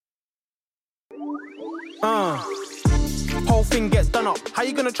Whole thing gets done up. How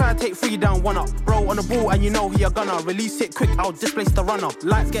you gonna try to take 3 down, 1 up? Bro on the ball and you know he a gunner. Release it quick, I'll displace the runner.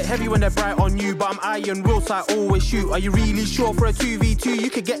 Lights get heavy when they're bright on you, but I'm iron real, so I always shoot. Are you really sure for a 2v2? You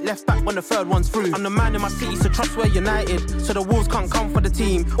could get left back when the third one's through. I'm the man in my city, so trust we're united. So the wolves can't come for the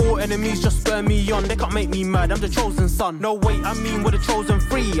team. All enemies just spur me on. They can't make me mad, I'm the chosen son. No wait, I mean we're the chosen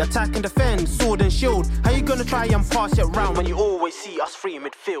 3. Attack and defend, sword and shield. How you gonna try and pass it round when you always see us 3 in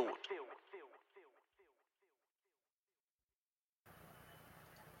midfield?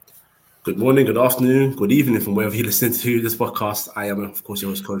 Good morning, good afternoon, good evening from wherever you listen to this podcast. I am, of course, your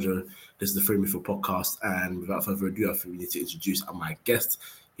host, Kojo. This is the 3inMidfield podcast. And without further ado, I think we need to introduce my guest.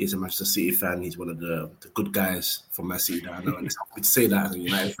 He's a Manchester City fan. He's one of the good guys from Man City that I know. And it's happy to say that as a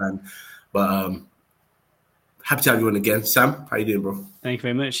United fan. But happy to have you on again. Sam, how you doing, bro? Thank you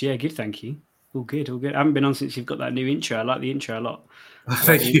very much. Yeah, good, thank you. All good, all good. I haven't been on since you've got that new intro. I like the intro a lot.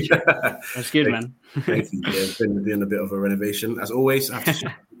 Thank you. That's good, man. Thank you. Yeah, it's been doing a bit of a renovation. As always, I have to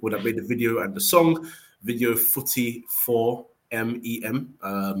shout out that made the video and the song. Video Footy 4MEM.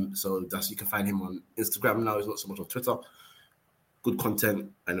 So that's, you can find him on Instagram now. He's not so much on Twitter. Good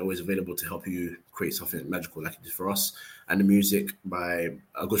content and always available to help you create something magical like he did for us. And the music by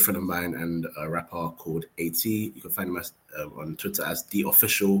a good friend of mine and a rapper called AT. You can find him on Twitter as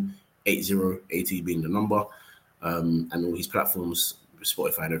theofficial80, 80 being the number. And all his platforms,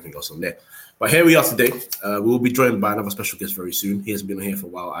 Spotify and everything else on there. But here we are today. We will be joined by another special guest very soon. He hasn't been here for a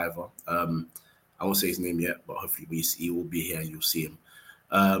while either. I won't say his name yet, but hopefully he will be here and you'll see him.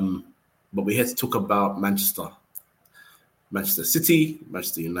 But we're here to talk about Manchester City,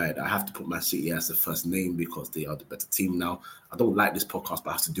 Manchester United. I have to put Man City as the first name because they are the better team now. I don't like this podcast,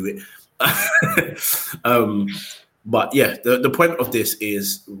 but I have to do it. But yeah, the point of this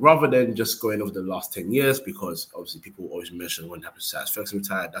is rather than just going over the last 10 years, because obviously people always mention when happened to Ferguson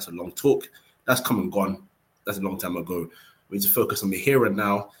retired, that's a long talk. That's come and gone. That's a long time ago. We need to focus on the here and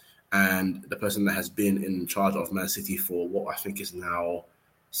now and the person that has been in charge of Man City for what I think is now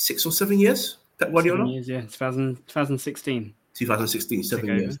 6 or 7 years. Pep Guardiola? 7 years, yeah. 2016. 2016, 7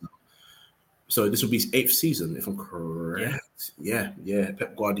 years now. So this will be his 8th season, if I'm correct. Yeah.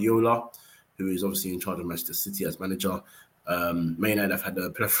 Pep Guardiola, who is obviously in charge of Manchester City as manager. Man United have had a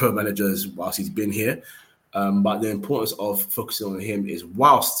plethora of managers whilst he's been here. But the importance of focusing on him is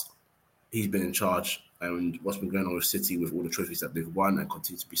whilst he's been in charge and what's been going on with City with all the trophies that they've won and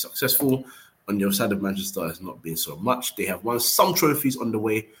continue to be successful. On the other side of Manchester has not been so much. They have won some trophies on the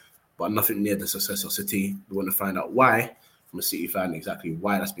way, but nothing near the success of City. We want to find out why, from a City fan, exactly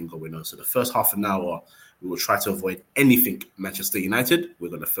why that's been going on. So the first half an hour, we will try to avoid anything Manchester United. We're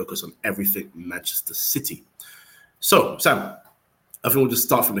going to focus on everything Manchester City. So, Sam, I think we'll just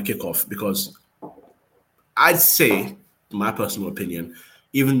start from the kickoff because I'd say, in my personal opinion,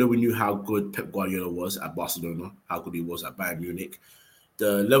 even though we knew how good Pep Guardiola was at Barcelona, how good he was at Bayern Munich,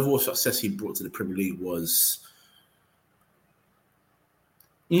 the level of success he brought to the Premier League was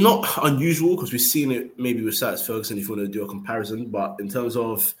not unusual because we've seen it maybe with Sir Ferguson if you want to do a comparison, but in terms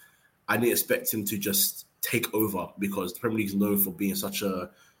of I didn't expect him to just take over because the Premier League is known for being such a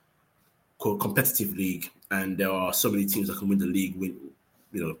competitive league and there are so many teams that can win the league,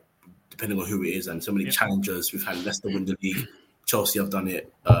 depending on who it is, and so many challengers. We've had Leicester win the league, Chelsea have done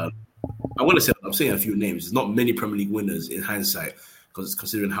it. I'm saying a few names. There's not many Premier League winners in hindsight because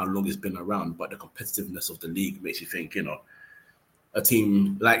considering how long it's been around, but the competitiveness of the league makes you think, a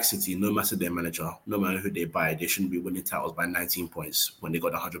team like City, no matter their manager, no matter who they buy, they shouldn't be winning titles by 19 points when they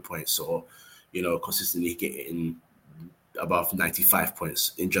got 100 points or, consistently getting above 95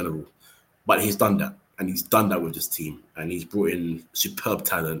 points in general. But he's done that, and he's done that with this team, and he's brought in superb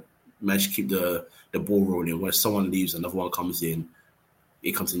talent, managed to keep the ball rolling. When someone leaves, another one comes in,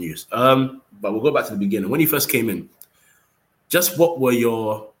 it continues. But we'll go back to the beginning. When he first came in, just what were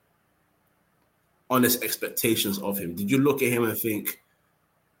your honest expectations of him? Did you look at him and think,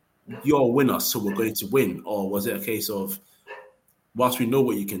 you're a winner, so we're going to win? Or was it a case of, whilst we know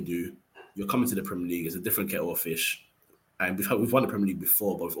what you can do, you're coming to the Premier League, it's a different kettle of fish. And we've won the Premier League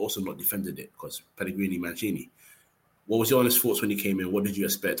before, but we've also not defended it because Pellegrini, Mancini. What was your honest thoughts when he came in? What did you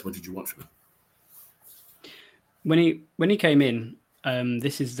expect? What did you want from him? When he came in,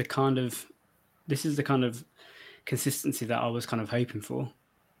 this is the kind of consistency that I was kind of hoping for.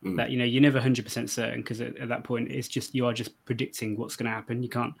 That you're never 100% certain because at that point it's just you are just predicting what's going to happen. You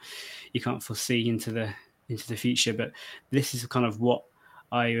can't foresee into the future. But this is kind of what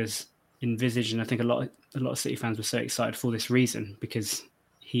I was envisaged, and I think a lot of City fans were so excited for this reason because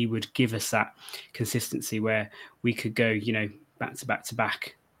he would give us that consistency where we could go back to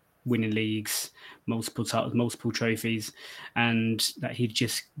back winning leagues, multiple titles, multiple trophies, and that he'd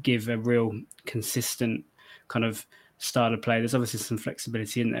just give a real consistent kind of style of play. There's obviously some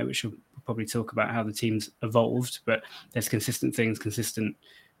flexibility in there, which we'll probably talk about how the team's evolved, but there's consistent things, consistent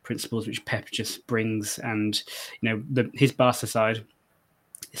principles which Pep just brings. And his Barca side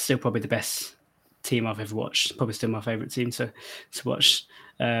is still probably the best team I've ever watched. Probably still my favourite team to watch.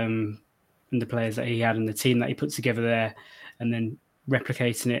 And the players that he had and the team that he put together there, and then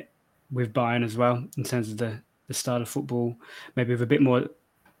replicating it with Bayern as well in terms of the style of football, maybe with a bit more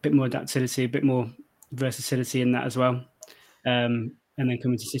adaptability, a bit more versatility in that as well. And then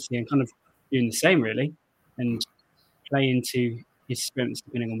coming to City and kind of doing the same really, and playing to his strengths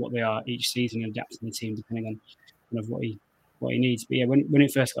depending on what they are each season, and adapting the team depending on kind of what he needs. But yeah, when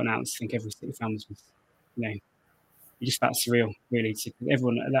it first got announced, I think every City fan was, just about surreal, really.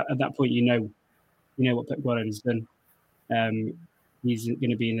 Everyone at that point, you know what Pep Guardiola's done. He's going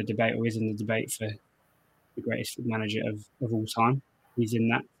to be in the debate, or is in the debate for the greatest manager of all time. He's in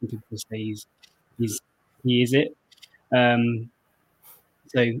that. Some people say he is it.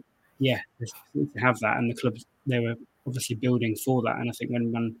 So yeah, to have that, and the club, they were obviously building for that. And I think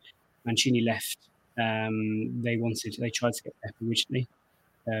when Mancini left, they tried to get Pep originally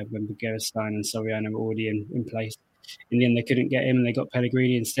when Bergerstein and Soriano were already in place. In the end, they couldn't get him, and they got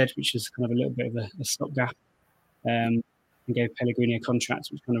Pellegrini instead, which was kind of a little bit of a stopgap. And gave Pellegrini a contract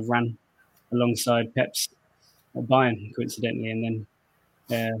which kind of ran alongside Pep's at Bayern, coincidentally. And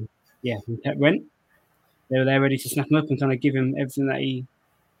then, when Pep went, they were there ready to snap him up and kind of give him everything that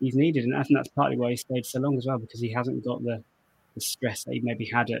he's needed. And I think that's partly why he stayed so long as well, because he hasn't got the stress that he maybe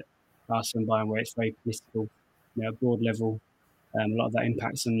had at Barcelona and Bayern, where it's very political, broad level. A lot of that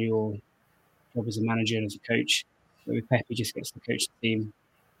impacts on your job as a manager and as a coach. But with Pep, he just gets to coach the team.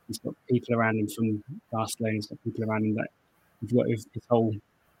 He's got people around him from Barcelona. He's got people around him that he's worked with his whole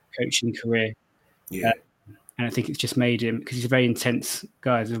coaching career. Yeah. And I think it's just made him, because he's a very intense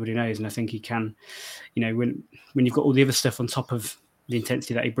guy, as everybody knows. And I think he can, when you've got all the other stuff on top of the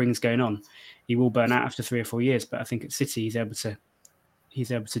intensity that he brings going on, he will burn out after 3 or 4 years. But I think at City, he's able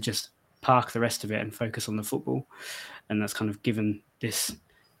to just park the rest of it and focus on the football. And that's kind of given this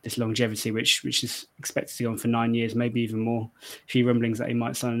longevity, which is expected to go on for 9 years, maybe even more. A few rumblings that he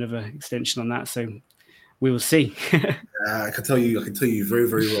might sign another extension on that. So we will see. I can tell you very,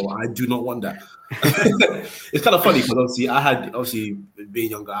 very well. I do not want that. It's kind of funny because obviously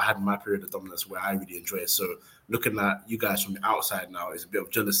being younger, I had my period of dominance where I really enjoy it. So looking at you guys from the outside now is a bit of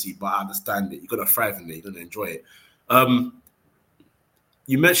jealousy, but I understand that you're gonna thrive in it. You're gonna enjoy it.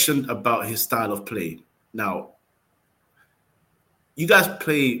 You mentioned about his style of play. Now, you guys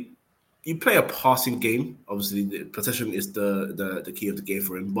play a passing game. Obviously, the possession is the key of the game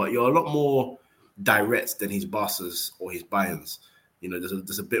for him, but you're a lot more direct than his Barca's or his Bayern's.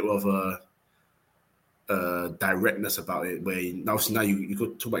 There's a bit of a directness about it. Where now you go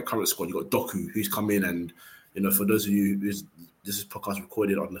talk about current squad. You got Doku, who's come in, and for those of you this is podcast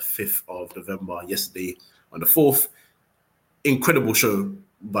recorded on the 5th of November. Yesterday on the 4th, incredible show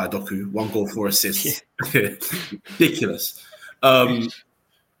by Doku. 1 goal, 4 assists. Yeah. Ridiculous.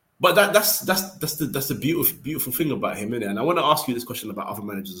 But that's the beautiful thing about him, isn't it? And I want to ask you this question about other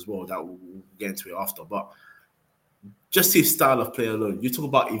managers as well. That we'll get into it after. But just his style of play alone, you talk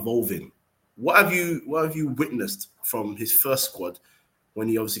about evolving. What have you witnessed from his first squad when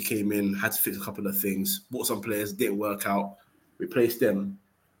he obviously came in, had to fix a couple of things, bought some players, didn't work out, replaced them?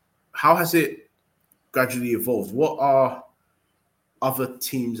 How has it gradually evolved? What are other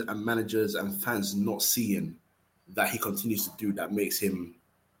teams and managers and fans not seeing that he continues to do that makes him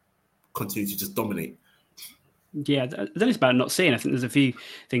continue to just dominate? Yeah, I don't know, it's about not seeing. I think there's a few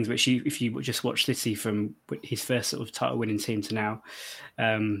things which if you just watch City from his first sort of title winning team to now,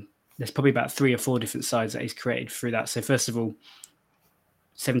 there's probably about 3 or 4 different sides that he's created through that. So first of all,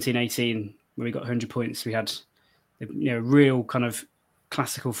 17-18, when we got 100 points, we had a real kind of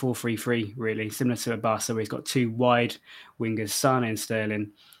classical 4-3-3, really similar to a Barca, where he's got 2 wide wingers, Sane and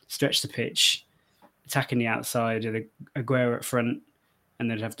Sterling, stretch the pitch, attacking the outside, and Aguero at front, and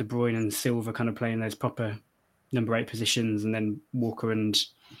then have De Bruyne and Silva kind of playing those proper number 8 positions, and then Walker and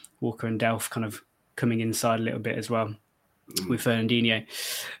Delph kind of coming inside a little bit as well with Fernandinho,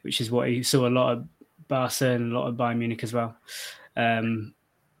 which is what you saw a lot of Barca and a lot of Bayern Munich as well. Then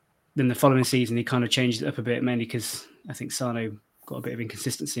the following season, he kind of changed it up a bit, mainly because I think Sano got a bit of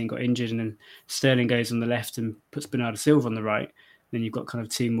inconsistency and got injured, and then Sterling goes on the left and puts Bernardo Silva on the right. Then you've got kind of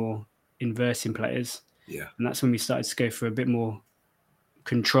 2 more inverting players. Yeah. And that's when we started to go for a bit more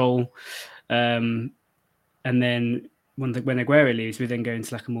control. And then when Aguero leaves, we then go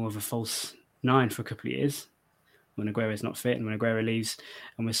into like a more of a false 9 for a couple of years. when Aguero's not fit and when Aguero leaves,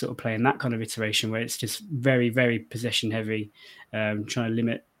 and we're sort of playing that kind of iteration where it's just very, very possession heavy, trying to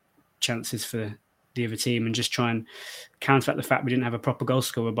limit chances for the other team and just try and counteract the fact we didn't have a proper goal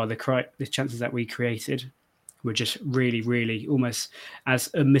scorer by the chances that we created were just really, really almost as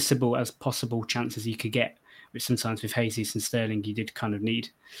unmissable as possible chances you could get, which sometimes with Jesus and Sterling you did kind of need.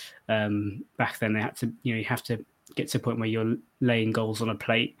 Back then they had to, you have to get to a point where you're laying goals on a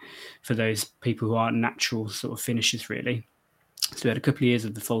plate for those people who aren't natural sort of finishers, really. So we had a couple of years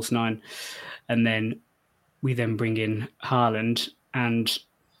of the false nine, and then we then bring in Haaland, and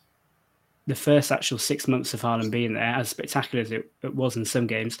the first actual 6 months of Haaland being there, as spectacular as it was in some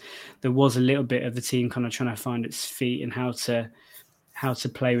games, there was a little bit of the team kind of trying to find its feet and how to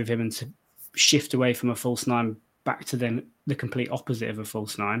play with him and to shift away from a false nine back to then the complete opposite of a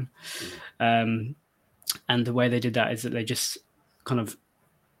false nine. And the way they did that is that they just kind of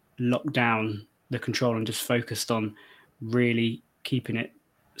locked down the control and just focused on really keeping it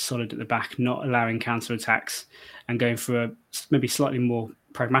solid at the back, not allowing counter-attacks and going for a maybe slightly more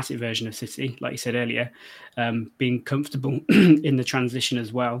pragmatic version of City, like you said earlier, being comfortable in the transition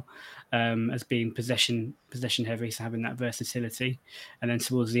as well, as being possession heavy, so having that versatility. And then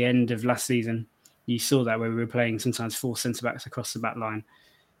towards the end of last season, you saw that where we were playing sometimes 4 centre-backs across the back line.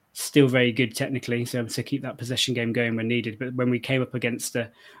 Still very good technically, so able to keep that possession game going when needed. But when we came up against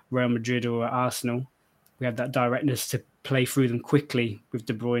Real Madrid or Arsenal, we had that directness to play through them quickly with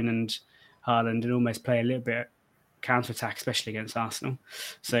De Bruyne and Haaland and almost play a little bit counter-attack, especially against Arsenal.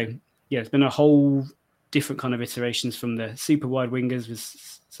 So, yeah, it's been a whole different kind of iterations from the super wide wingers with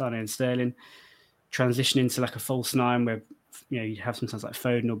Sane and Sterling, transitioning to like a false nine where, you have sometimes like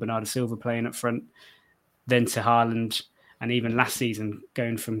Foden or Bernardo Silva playing up front, then to Haaland, and even last season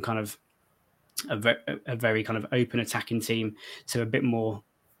going from kind of a very kind of open attacking team to a bit more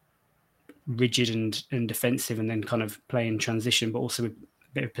rigid and defensive, and then kind of playing transition, but also with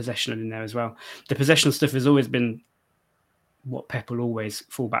a bit of possession in there as well. The possessional stuff has always been what Pep will always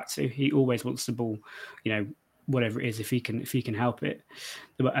fall back to. He always wants the ball, whatever it is, if he can help it.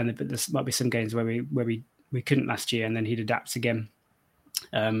 But there might be some games where we couldn't last year, and then he'd adapt again,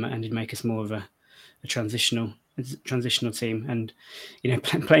 and he'd make us more of a transitional team. And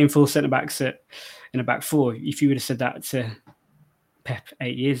playing full centre backs in a back four, if you would have said that to Pep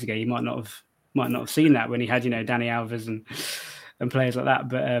 8 years ago, you might not have seen that when he had Dani Alves and players like that.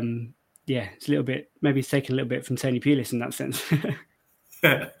 But it's a little bit, maybe he's taken a little bit from Tony Pulis in that sense.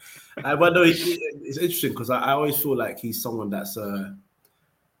 Yeah, but no, it's interesting because I always feel like he's someone that's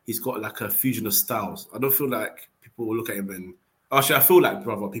he's got like a fusion of styles. I don't feel like people will look at him and actually I feel like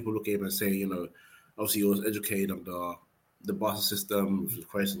people look at him and say, obviously he was educated under the Barca system, with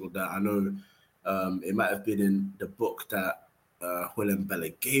Christ and all that. I know it might have been in the book that William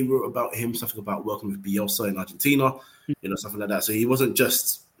Balaguer wrote about him, something about working with Bielsa in Argentina, something like that. So he wasn't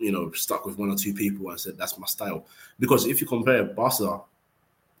just, stuck with 1 or 2 people and said, that's my style. Because if you compare Barca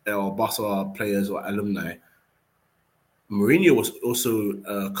or Barca players or alumni, Mourinho was also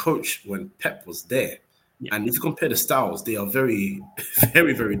a coach when Pep was there. Yeah. And if you compare the styles, they are very,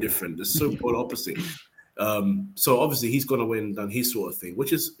 very, very different. They're so polar opposite. So obviously he's gone away and done his sort of thing,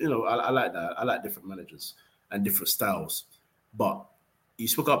 which is, I like that. I like different managers and different styles. But you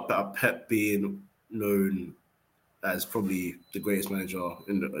spoke up about Pep being known as probably the greatest manager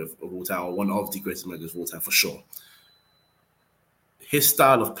of all time, or one of the greatest managers of all time for sure. His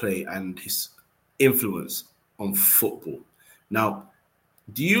style of play and his influence on football. Now,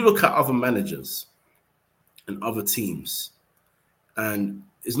 do you look at other managers and other teams, and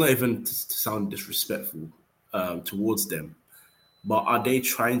it's not even to sound disrespectful towards them, but are they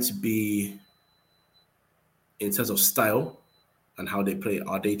trying to be, in terms of style and how they play,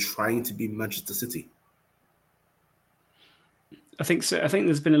 are they trying to be Manchester City? I think so. I think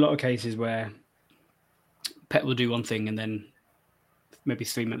there's been a lot of cases where Pep will do one thing and then maybe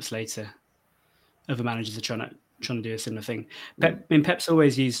 3 months later, other managers are trying to do a similar thing. Pep's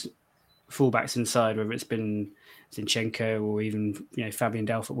always used fullbacks inside, whether it's been Zinchenko or even Fabian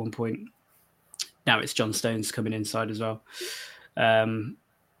Delph at one point. Now it's John Stones coming inside as well, and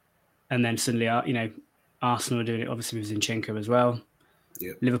then suddenly Arsenal are doing it obviously with Zinchenko as well.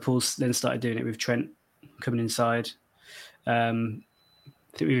 Yeah. Liverpool's then started doing it with Trent coming inside. I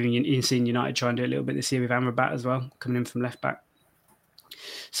think we've even seen United try and do it a little bit this year with Amrabat as well, coming in from left back.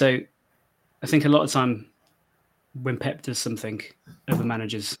 So I think a lot of time when Pep does something, other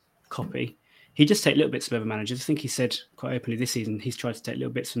managers copy. He just take little bits from other managers. I think he said quite openly this season he's tried to take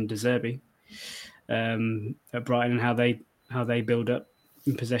little bits from De Zerbi at Brighton and how they build up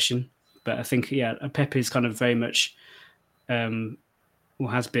in possession. But I think Pep is kind of very much,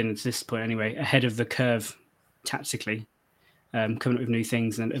 has been at this point anyway, ahead of the curve tactically, coming up with new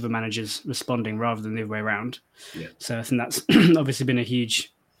things, and other managers responding rather than the other way around. Yeah. So I think that's obviously been a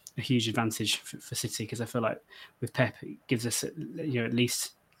huge advantage for City, because I feel like with Pep, it gives us at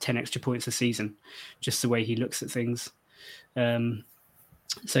least 10 extra points a season, just the way he looks at things.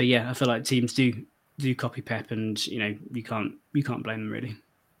 So yeah, I feel like teams do copy Pep, and you can't blame them really.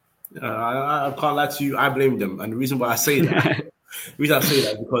 I can't lie to you. I blame them, and the reason why I say that,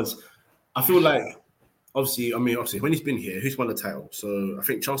 because I feel like obviously when he's been here, who's won the title? So I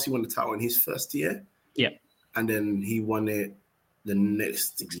think Chelsea won the title in his first year. Yeah, and then he won it the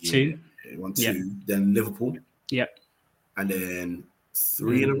next year. He won 2. Then Liverpool. Yeah, and then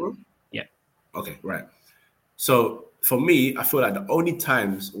 3 in a row. Yeah. Okay, right. So for me, I feel like the only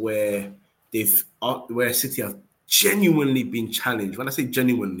times where City have genuinely been challenged. When I say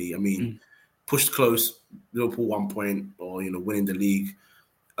genuinely, I mean pushed close, Liverpool 1 point, or winning the league.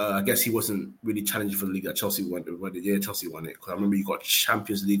 I guess he wasn't really challenging for the league that Chelsea won. Chelsea won it, because I remember you got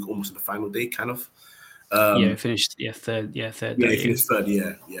Champions League almost on the final day, kind of. Finished third. Yeah, he finished third.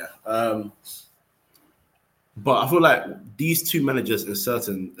 Yeah. But I feel like these two managers,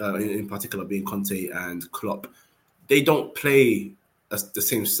 in particular, being Conte and Klopp, they don't play the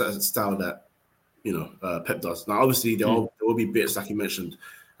same style that Pep does. Now, obviously, there will be bits like you mentioned.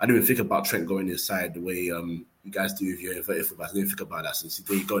 I didn't even think about Trent going inside the way you guys do with your inverted fullbacks. I didn't think about that. So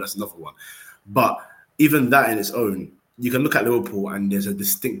there you go. That's another one. But even that in its own, you can look at Liverpool and there's a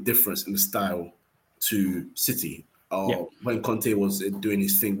distinct difference in the style to City. When Conte was doing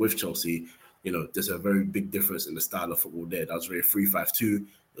his thing with Chelsea, there's a very big difference in the style of football there. That was very 3-5-2.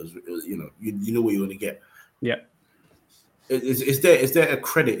 You know what you're going to get. Yeah. Is there a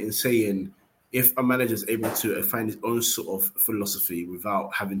credit in saying, if a manager is able to find his own sort of philosophy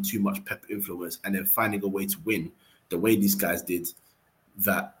without having too much Pep influence, and then finding a way to win the way these guys did,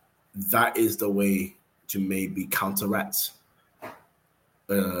 that is the way to maybe counteract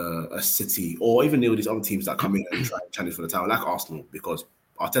a City, or even these other teams that come in and try and challenge for the title, like Arsenal, because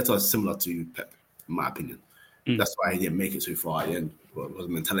Arteta is similar to Pep, in my opinion. That's why he didn't make it so far at the end, because of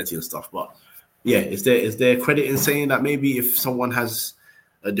mentality and stuff. But yeah, is there credit in saying that maybe if someone has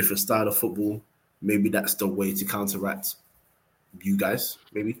a different style of football, maybe that's the way to counteract you guys,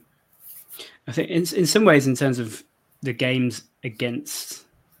 maybe? I think in some ways, in terms of the games against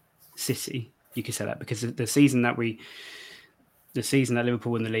City, you could say that, because the season that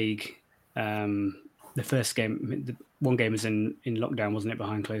Liverpool won the league, the first game, one game was in lockdown, wasn't it,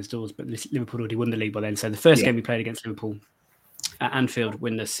 behind closed doors, but Liverpool already won the league by then. So the first game we played against Liverpool at Anfield,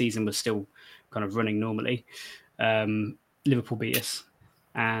 when the season was still kind of running normally, Liverpool beat us.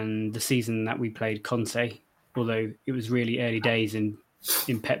 And the season that we played Conte, although it was really early days in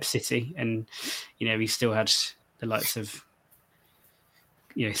Pep City, and he still had the likes of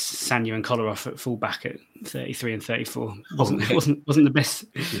Sanyo and Kolarov at fullback at 33 and 34. Wasn't the best,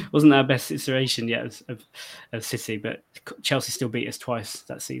 wasn't our best iteration yet of City, but Chelsea still beat us twice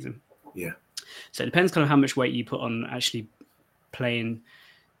that season. Yeah. So it depends kind of how much weight you put on actually playing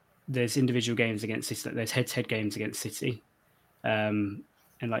those individual games against City, like those head-to-head games against City.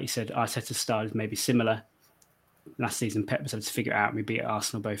 And like you said, Arteta's style is maybe similar. Last season, Pep was able to figure it out. We beat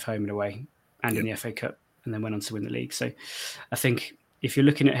Arsenal both home and away, and in the FA Cup, and then went on to win the league. So I think if you're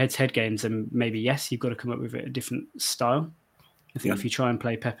looking at head-to-head games, then maybe, yes, you've got to come up with a different style. I think if you try and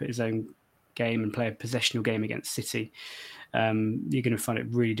play Pep at his own game and play a possessional game against City, you're going to find it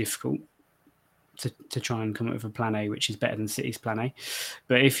really difficult to try and come up with a plan A, which is better than City's plan A.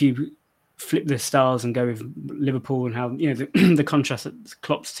 But if you flip the styles and go with Liverpool and how the contrast that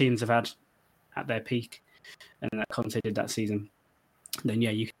Klopp's teams have had at their peak, and that Conte did that season, then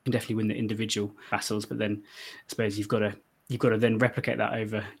you can definitely win the individual battles. But then I suppose you've got to then replicate that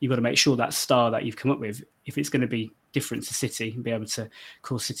over. You've got to make sure that style that you've come up with, if it's going to be different to City and be able to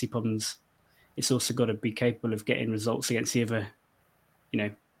cause City problems, it's also got to be capable of getting results against the other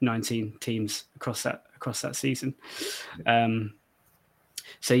 19 teams across that season.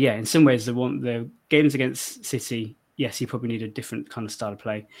 So yeah, in some ways, the games against City, yes, you probably need a different kind of style of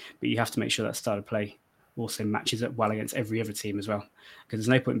play, but you have to make sure that style of play also matches up well against every other team as well. Because there's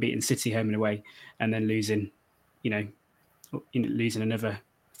no point in beating City home and away and then losing another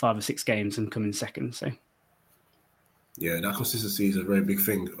 5 or 6 games and coming second. So yeah, that consistency is a very big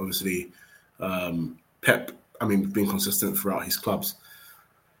thing. Obviously, Pep, being consistent throughout his clubs.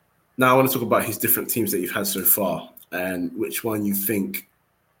 Now I want to talk about his different teams that you've had so far, and which one you think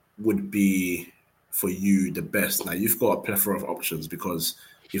would be for you the best. Now you've got a plethora of options, because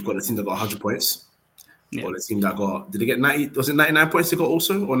you've got the team that got 100 points, or the team that did they get 90? Was it 99 points they got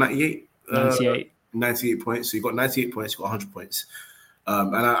also, or 98? 98. 98 points. So you got 98 points, you got 100 points.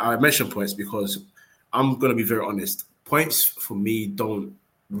 And I mentioned points because I'm going to be very honest. Points for me don't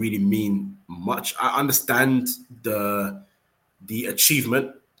really mean much. I understand the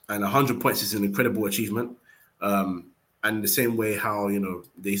achievement, and 100 points is an incredible achievement. And the same way how,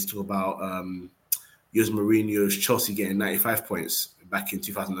 they used to talk about Jose Mourinho's Chelsea getting 95 points back in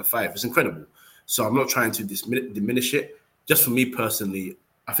 2005. It's incredible. So I'm not trying to diminish it. Just for me personally,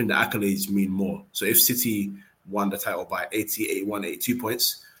 I think the accolades mean more. So if City won the title by 80, 81, 82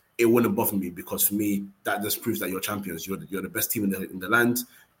 points, it wouldn't bother me, because for me, that just proves that you're champions. You're the best team in the land.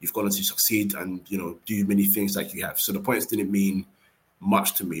 You've gone on to succeed and, do many things like you have. So the points didn't mean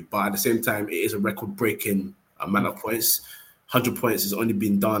much to me. But at the same time, it is a record-breaking amount of points. 100 points has only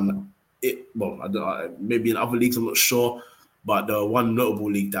been done, maybe in other leagues, I'm not sure. But the one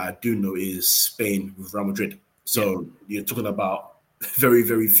notable league that I do know is Spain with Real Madrid. So You're talking about very,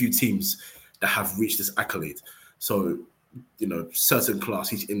 very few teams that have reached this accolade. So, certain class,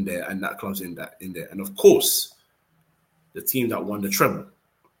 he's in there, and that club's in there. And of course, the team that won the treble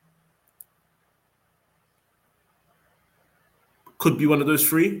could be one of those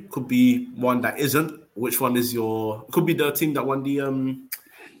three, could be one that isn't. Which one is could be the team that won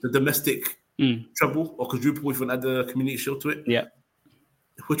the domestic treble or quadruple, if you want to add the Community Shield to it. Yeah.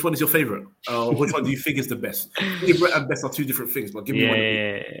 Which one is your favorite? Which one do you think is the best? Favorite and best are two different things, but give me one.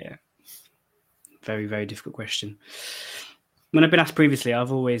 Yeah. Very, very difficult question. When I've been asked previously,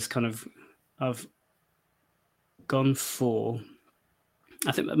 I've always I've gone for,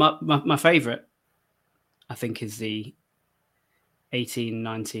 I think my favorite, I think, is the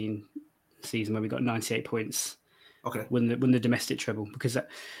 18-19 season where we got 98 points. Okay. Win the domestic treble, because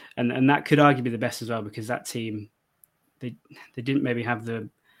and that could argue be the best as well, because that team, they didn't maybe have the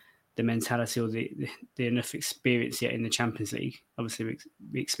mentality or the enough experience yet in the Champions League. Obviously,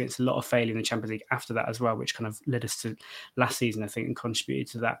 we experienced a lot of failure in the Champions League after that as well, which kind of led us to last season, I think, and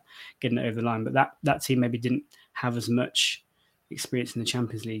contributed to that, getting it over the line. But that team maybe didn't have as much experience in the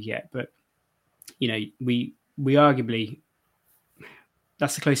Champions League yet. But, we arguably,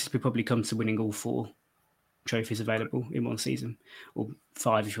 that's the closest we probably come to winning all 4 trophies available in one season, or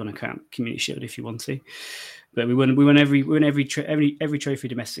 5 if you want to count Community Shield if you want to. But we won every trophy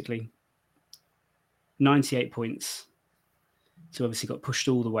domestically. 98 points. So obviously got pushed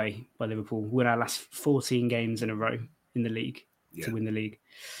all the way by Liverpool. We won our last 14 games in a row in the league to win the league.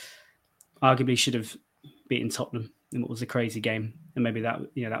 Arguably should have beaten Tottenham in what was a crazy game, and maybe that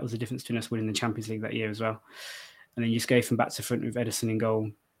was the difference between us winning the Champions League that year as well. And then you just go from back to front with Ederson in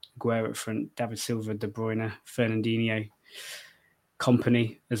goal, Aguero at front, David Silva, De Bruyne, Fernandinho,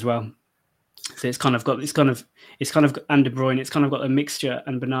 Company as well. So it's kind of and De Bruyne. It's kind of got a mixture,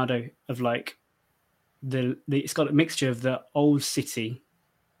 and Bernardo, of like it's got a mixture of the old City.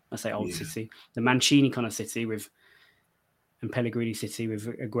 I say old City, the Mancini kind of City and Pellegrini City with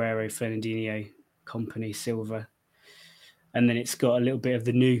Aguero, Fernandinho, Company, Silva, and then it's got a little bit of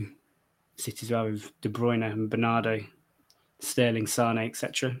the new City as well with De Bruyne and Bernardo, Sterling, Sane,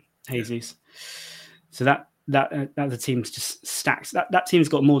 etc. Jesus. So that the team's just stacks. That team's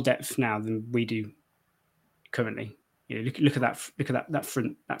got more depth now than we do currently. Look at that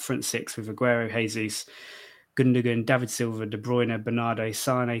front 6 with Aguero, Jesus, Gundogan, David Silva, De Bruyne, Bernardo,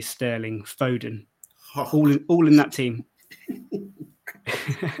 Sane, Sterling, Foden, all in that team.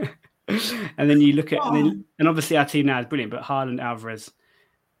 And then you look at and obviously our team now is brilliant, but Haaland, Alvarez,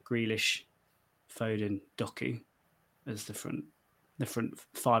 Grealish, Foden, Doku as the front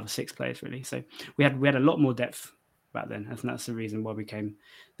 5 or 6 players really. So we had a lot more depth back then, and that's the reason why we came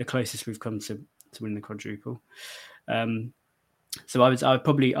the closest we've come to win the quadruple. So I'd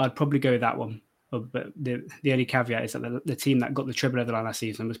probably go with that one. But the only caveat is that the team that got the treble over the line last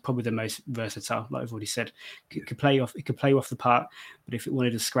season was probably the most versatile. Like I've already said, it could play off the park, but if it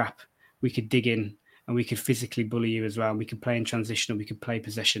wanted to scrap, we could dig in and we could physically bully you as well. And we could play in transition, or we could play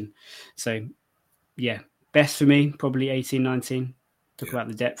possession. So yeah, best for me probably 18-19. Talk about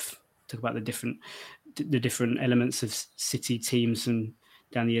the depth. Talk about the different elements of City teams and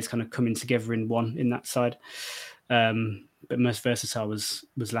down the years kind of coming together in one in that side. But most versatile was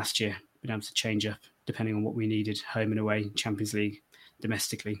last year. Been able to change up depending on what we needed, home and away, Champions League,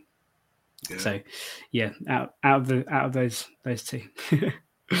 domestically. Yeah. So, yeah, out of those two.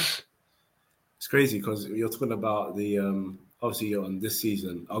 It's crazy because you're talking about the obviously on this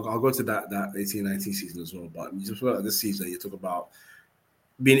season. I'll go to that 18-19 season as well. But you talk about this season, you talk about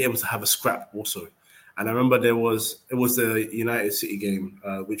being able to have a scrap also. And I remember it was the United City game,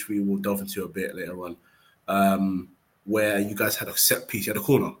 which we will delve into a bit later on. Where you guys had a set piece, you had a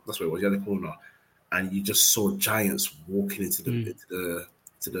corner. That's what it was. You had a corner, and you just saw giants walking into the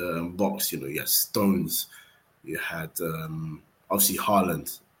box. You had Stones, you had obviously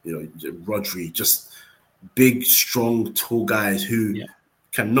Haaland, Rodri, just big, strong, tall guys who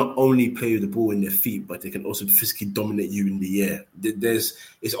can not only play with the ball in their feet, but they can also physically dominate you in the air.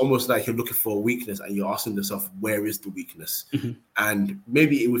 It's almost like you're looking for a weakness and you're asking yourself, where is the weakness? Mm-hmm. And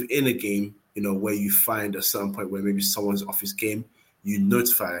maybe within a game, where you find a certain point where maybe someone's off his game, you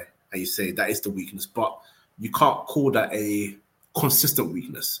notify and you say that is the weakness. But you can't call that a consistent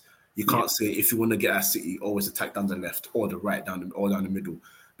weakness. You can't say if you want to get at City, always attack down the left or the right, down the middle.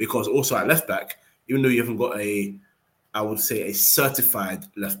 Because also at left back, even though you haven't got I would say a certified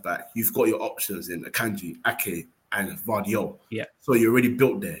left back, you've got your options in Akanji, Ake, and Vardiol. Yeah. So you're already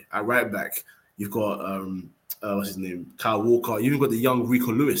built there. At right back, you've got what's his name, Kyle Walker. You've even got the young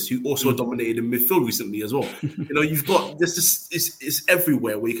Rico Lewis, who also dominated in midfield recently as well. You've got it's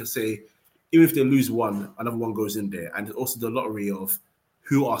everywhere where you can say, even if they lose one, another one goes in there, and also the lottery of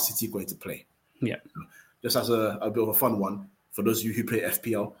who are City going to play. Yeah. Just as a bit of a fun one for those of you who play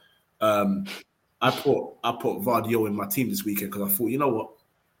FPL. I put Vardiol in my team this weekend because I thought, you know what,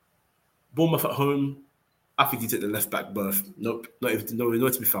 Bournemouth at home, I think he take the left back berth. Nope, nowhere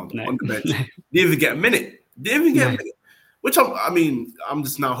to be found. On the bench, didn't even get a minute. Which I'm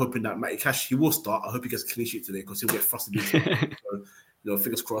just now hoping that Matty Cash, he will start. I hope he gets a clean sheet today because he'll get frustrated. So,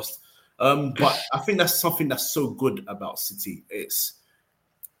 fingers crossed. But I think that's something that's so good about City. It's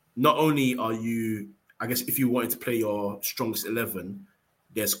not only are you, I guess, if you wanted to play your strongest 11.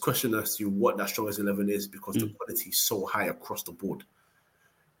 There's question as to what that strongest 11 is because the quality is so high across the board.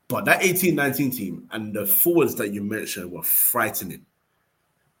 But that 18-19 team and the forwards that you mentioned were frightening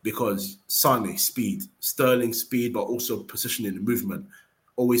because Sane, speed, Sterling, speed, but also positioning and movement,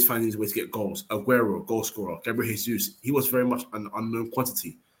 always finding his way to get goals. Aguero, goal scorer. Gabriel Jesus, he was very much an unknown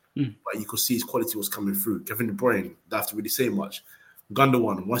quantity, but you could see his quality was coming through. Kevin De Bruyne, don't have to really say much.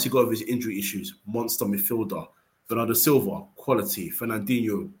 Gundogan, once he got over his injury issues, monster midfielder. Bernardo Silva, quality.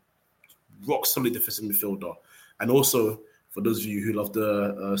 Fernandinho, rock solid defensive midfielder. And also, for those of you who love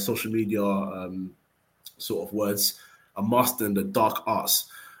the social media sort of words, a master in the dark arts.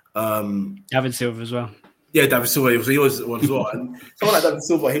 David Silva as well. Yeah, David Silva. He was one as well. And someone like David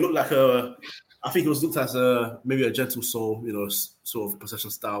Silva, he looked like I think he was looked as maybe a gentle soul, sort of possession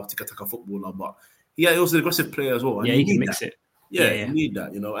style, tiki-taka footballer. But he was an aggressive player as well. And he can mix it. Yeah, you need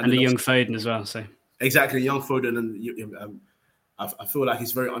that, And a young Foden as well, so... Exactly, young Foden, and I feel like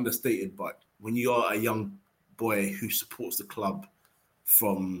he's very understated. But when you are a young boy who supports the club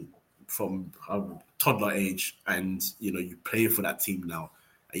from toddler age, and you're playing for that team now,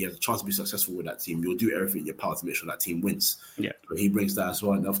 and you have a chance to be successful with that team, you'll do everything in your power to make sure that team wins. Yeah, so he brings that as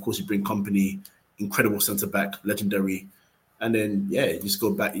well, and of course you bring company, incredible centre back, legendary, and then you just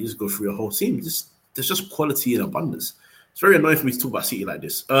go through your whole team. There's just quality in abundance. It's very annoying for me to talk about City like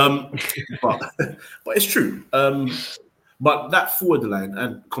this, but it's true. But that forward line,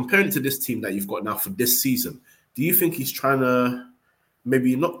 and comparing it to this team that you've got now for this season, do you think he's trying to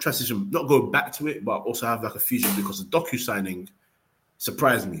maybe not transition, not go back to it, but also have like a fusion? Because the Doku signing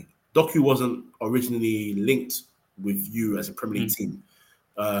surprised me. Doku wasn't originally linked with you as a Premier League team,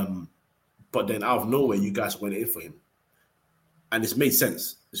 but then out of nowhere, you guys went in for him, and it's made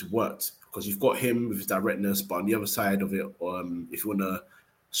sense. It's worked. Because you've got him with his directness, but on the other side of it, if you want to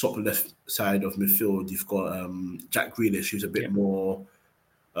swap the left side of midfield, you've got Jack Grealish, who's a bit more...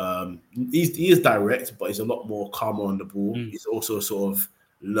 he is direct, but he's a lot more calmer on the ball. He's also sort of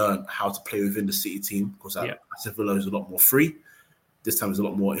learned how to play within the City team, because Aston Villa is a lot more free. This time it's a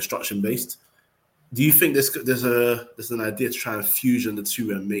lot more instruction-based. Do you think there's an idea to try and fusion the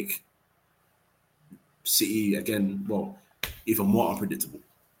two and make City, again, even more unpredictable?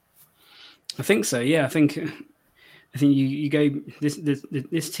 I think so. Yeah, I think you go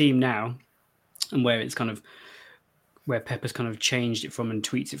this team now, and where Pep has kind of changed it from and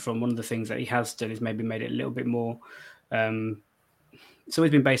tweaks it from. One of the things that he has done is maybe made it a little bit more. It's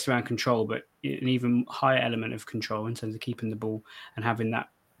always been based around control, but an even higher element of control in terms of keeping the ball and having that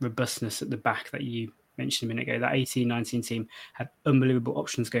robustness at the back that you mentioned a minute ago. That 18-19 team had unbelievable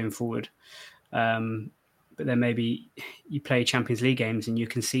options going forward, but then maybe you play Champions League games and you're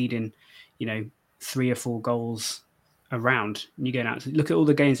conceding 3 or 4 goals around, and you're going out to look at all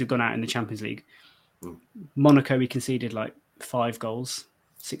the games we've gone out in the Champions League. Monaco, we conceded like 5 goals,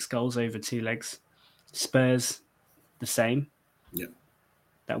 6 goals over 2 legs. Spurs, the same. Yeah.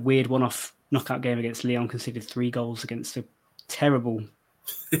 That weird one-off knockout game against Lyon, conceded 3 goals against a terrible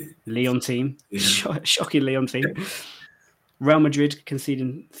Lyon team. Shocking Lyon team. Real Madrid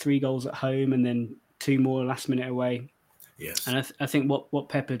conceding 3 goals at home and then 2 more last minute away. Yes. And I think what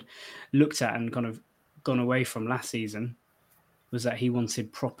Pep had looked at and kind of gone away from last season was that he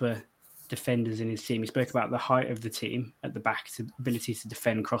wanted proper defenders in his team. He spoke about the height of the team at the back, the ability to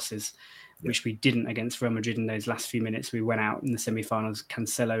defend crosses, which we didn't against Real Madrid in those last few minutes. We went out in the semi-finals,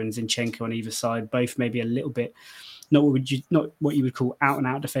 Cancelo and Zinchenko on either side, both maybe a little bit, not what you would call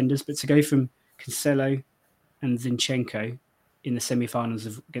out-and-out defenders, but to go from Cancelo and Zinchenko in the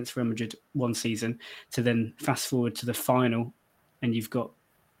semi-finals against Real Madrid one season to then fast forward to the final, and you've got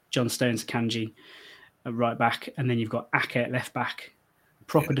John Stones, Akanji at right back, and then you've got Ake at left back,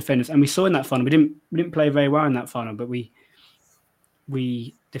 proper defenders. And we saw in that final, we didn't play very well in that final, but we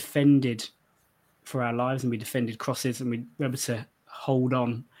defended for our lives, and we defended crosses, and we were able to hold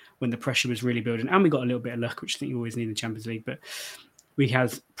on when the pressure was really building. And we got a little bit of luck, which I think you always need in the Champions League, but we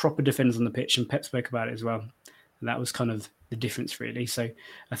had proper defenders on the pitch, and Pep spoke about it as well. And that was kind of the difference, really. So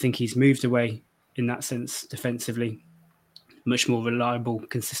I think he's moved away in that sense defensively, much more reliable,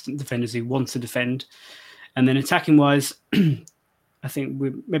 consistent defenders who want to defend. And then attacking wise, I think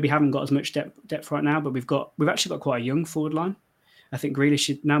we maybe haven't got as much depth right now, but we've actually got quite a young forward line. I think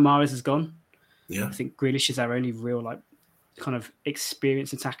Grealish, now Mahrez has gone. Yeah. I think Grealish is our only real kind of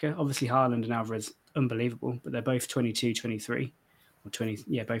experienced attacker. Obviously Haaland and Alvarez, unbelievable, but they're both 22, 23 or 20.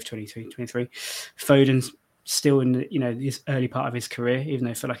 Yeah, both 23. Foden's still in his early part of his career, even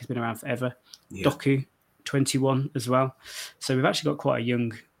though I feel like he's been around forever. Yeah. Doku, 21 as well. So we've actually got quite a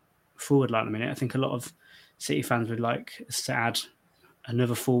young forward line at the minute. I think a lot of City fans would like us to add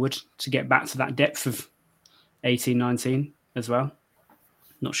another forward to get back to that depth of 18, 19 as well.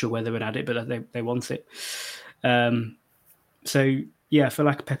 Not sure where they would add it, but they want it. So yeah, I feel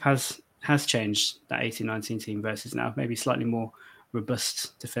like Pep has changed that 18-19 team versus now, maybe slightly more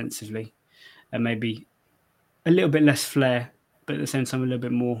robust defensively, and maybe a little bit less flair, but at the same time a little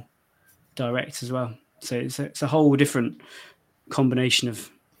bit more direct as well. So it's a whole different combination of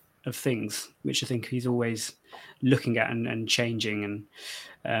things, which I think he's always looking at and changing.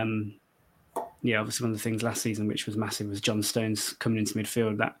 And obviously one of the things last season which was massive was John Stones coming into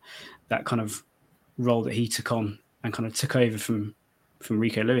midfield. That kind of role that he took on and kind of took over from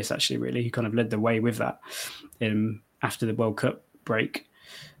Rico Lewis, actually, really, who kind of led the way with that. After the World Cup break,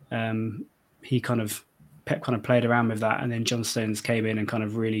 Pep kind of played around with that, and then John Stones came in and kind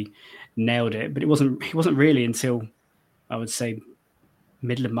of really nailed it. But it wasn't really until, I would say,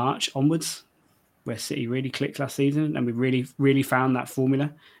 middle of March onwards where City really clicked last season, and we really, really found that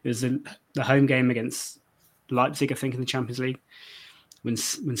formula. It was the home game against Leipzig, I think, in the Champions League, when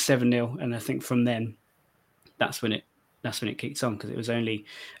 7-0, and I think from then, that's when it kicked on, because it was only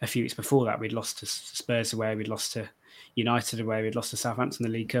a few weeks before that we'd lost to Spurs away, we'd lost to United away, we'd lost to Southampton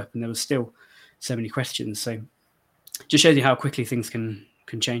in the League Cup, and there was still so many questions. So just shows you how quickly things can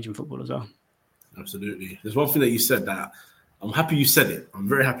change in football as well. Absolutely. There's one thing that you said that I'm happy you said it. I'm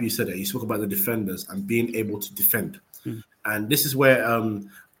very happy you said it. You spoke about the defenders and being able to defend. And this is where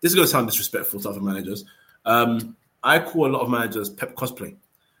this is going to sound disrespectful to other managers. I call a lot of managers Pep cosplay.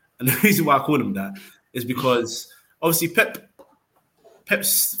 And the reason why I call them that is because obviously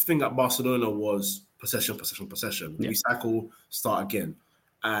Pep's thing at Barcelona was possession. Yeah. Recycle, start again.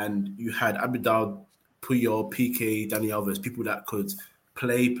 And you had Abidal, Puyol, PK, Dani Alves, people that could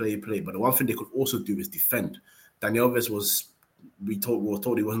play. But the one thing they could also do is defend. Dani Alves we were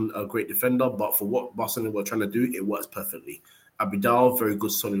told he wasn't a great defender, but for what Barcelona were trying to do, it works perfectly. Abidal, very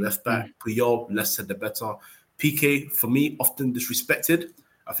good solid left back. Puyol, less said the better. PK, for me, often disrespected.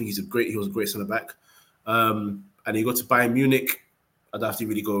 I think he was a great centre back. And he got to Bayern Munich. I don't have to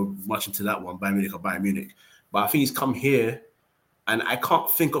really go much into that one, Bayern Munich. But I think he's come here, and I can't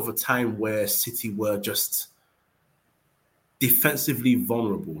think of a time where City were just defensively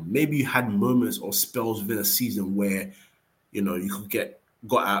vulnerable. Maybe you had moments or spells within a season where, you could get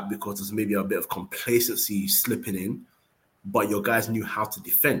got out because there's maybe a bit of complacency slipping in, but your guys knew how to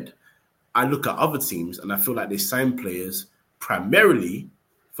defend. I look at other teams and I feel like they sign players primarily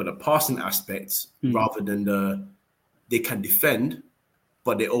for the passing aspects rather than they can defend,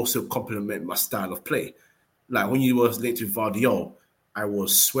 but they also complement my style of play. Like when you was linked with Vardiol, I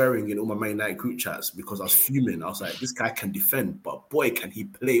was swearing in all my Man United group chats because I was fuming. I was like, this guy can defend, but boy, can he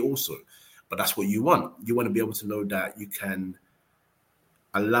play also. But that's what you want. You want to be able to know that you can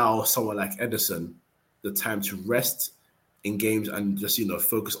allow someone like Ederson the time to rest in games and just,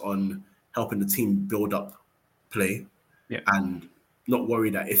 focus on helping the team build up play and not worry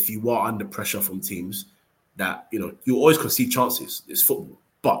that if you are under pressure from teams that, you always concede chances. It's football.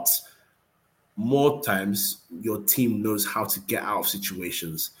 But more times your team knows how to get out of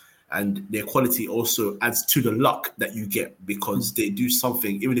situations, and their quality also adds to the luck that you get because they do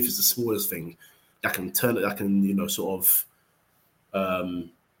something, even if it's the smallest thing, that can turn it, that can,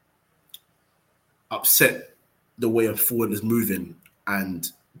 upset the way a forward is moving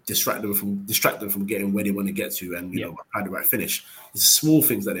and distract them from getting where they want to get to, and have the right finish. It's small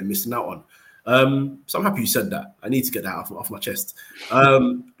things that they're missing out on. So I'm happy you said that. I need to get that off my chest.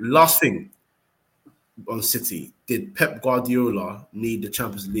 Last thing on City: did Pep Guardiola need the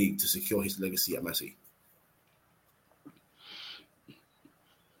Champions League to secure his legacy at Man City?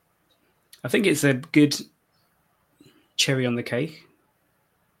 I think it's a good cherry on the cake.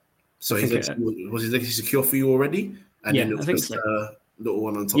 So was his legacy secure for you already? And then it was just a little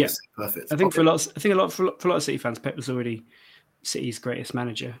one on top. Yeah, perfect. I think for a lot of City fans, Pep was already City's greatest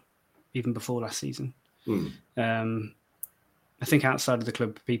manager, even before last season. I think outside of the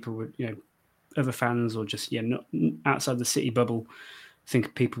club, people would, other fans or just not outside the City bubble, I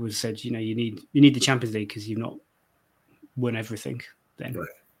think people would have said, you need the Champions League because you've not won everything then. Right.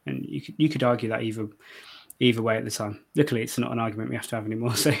 And you could argue that either way at the time. Luckily, it's not an argument we have to have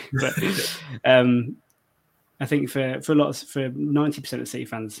anymore. So, but I think for 90% of City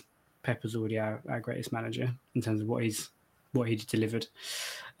fans, Pep was already our greatest manager in terms of what he delivered.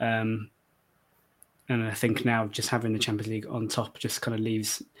 And I think now just having the Champions League on top just kind of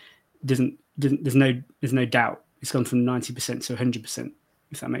leaves there's no doubt. It's gone from 90% to 100%,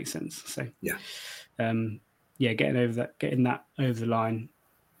 if that makes sense. So getting that over the line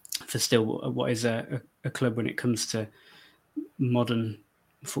for still what is a club when it comes to modern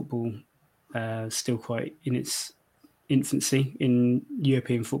football, still quite in its infancy in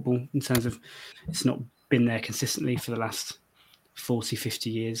European football in terms of it's not been there consistently for the last 40, 50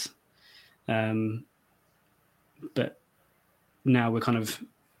 years. But now we're kind of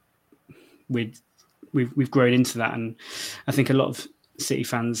we've grown into that, and I think a lot of City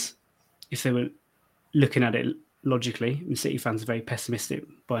fans, if they were looking at it logically, and City fans are very pessimistic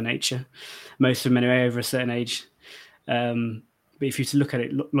by nature, most of them anyway, over a certain age. But if you to look at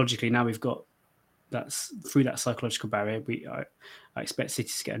it logically, now we've got that's through that psychological barrier. I expect City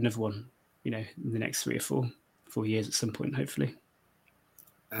to get another one, in the next 3 or 4 years at some point, hopefully.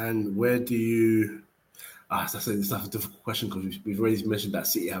 And where do you? That's a difficult question because we've already mentioned that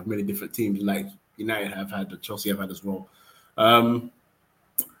City have many different teams, like United have had, but Chelsea have had as well.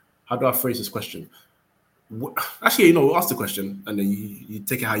 How do I phrase this question? Actually, we'll ask the question and then you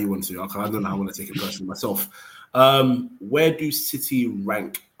take it how you want to. I don't know how I want to take it personally myself. Where do City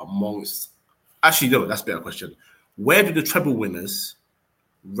rank amongst? Actually, no, that's a better question. Where do the treble winners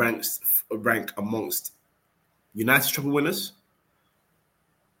rank amongst United treble winners,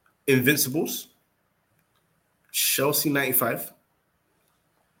 Invincibles, Chelsea 95,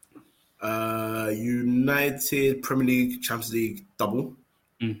 United Premier League Champions League double,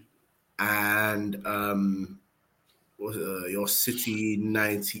 and your City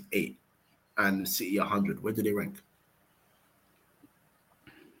 98 and City 100? Where do they rank?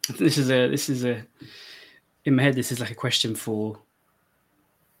 I think this is a in my head. This is like a question for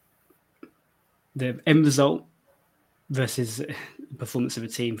the end result versus performance of a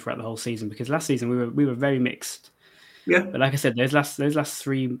team throughout the whole season. Because last season we were very mixed. Yeah, but like I said, those last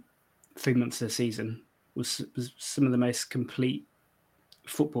 3 months of the season was some of the most complete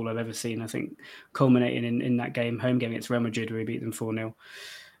football I've ever seen. I think culminating in that home game against Real Madrid where we beat them 4-0.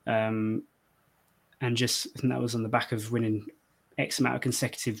 And that was on the back of winning X amount of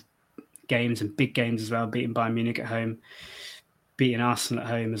consecutive games and big games as well, beating Bayern Munich at home, beating Arsenal at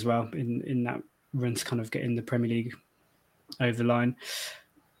home as well in that run to kind of get in the Premier League over the line.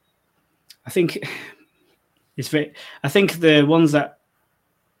 I think the ones that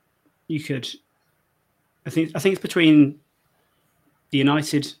you could, I think it's between the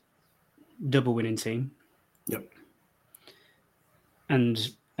United double winning team, and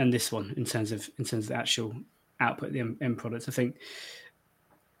this one in terms of the actual output, the end product.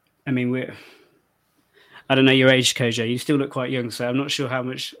 I don't know your age, Kojo. You still look quite young, so I'm not sure how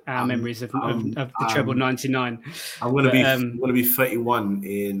much our memories of the treble 99. I'm gonna be 31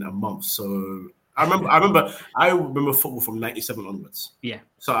 in a month, so I remember football from 97 onwards. Yeah.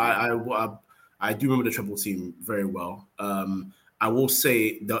 So I do remember the treble team very well. I will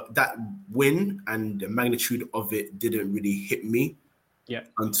say that win and the magnitude of it didn't really hit me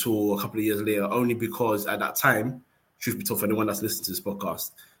until a couple of years later, only because at that time, truth be told, for anyone that's listening to this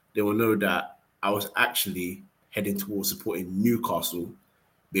podcast, they will know that I was actually heading towards supporting Newcastle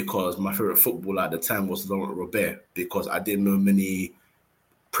because my favorite footballer at the time was Laurent Robert, because I didn't know many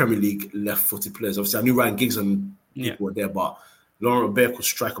Premier League left-footed players. Obviously, I knew Ryan Giggs and people were there, but Laurent Robert could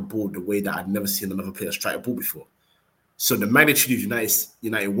strike a ball the way that I'd never seen another player strike a ball before. So the magnitude of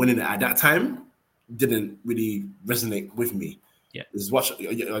United winning it at that time didn't really resonate with me. Yeah,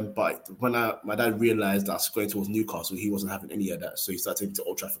 but when my dad realised that I was going towards Newcastle, he wasn't having any of that, so he started taking me to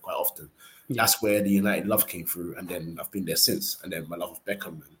Old Trafford quite often. that's where the United love came through, and then I've been there since, and then my love of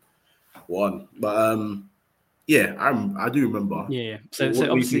Beckham and one. But I do remember. Yeah. So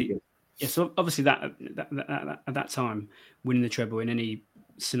obviously, that at that time, winning the treble in any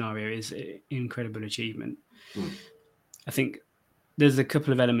scenario is an incredible achievement. I think there's a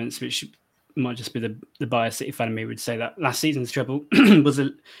couple of elements which might just be the biased City fan in me would say that last season's treble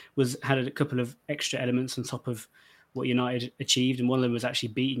had a couple of extra elements on top of what United achieved, and one of them was actually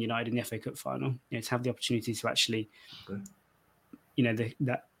beating United in the FA Cup final. To have the opportunity to actually,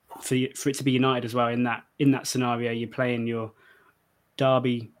 that for it to be United as well in that scenario, you're playing your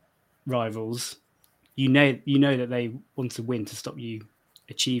derby rivals. You know that they want to win to stop you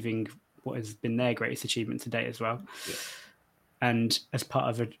achieving what has been their greatest achievement to date as well. Yeah. And as part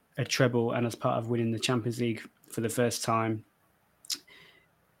of a treble and as part of winning the Champions League for the first time,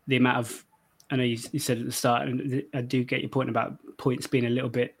 the amount of, I know you said at the start, and I do get your point about points being a little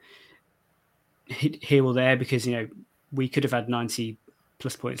bit here or there, because we could have had 90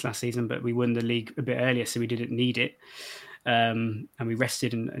 plus points last season, but we won the league a bit earlier, so we didn't need it. And we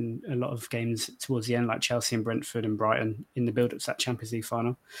rested in a lot of games towards the end, like Chelsea and Brentford and Brighton in the build-up to that Champions League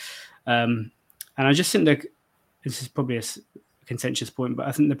final. And I just think that this is probably a contentious point, but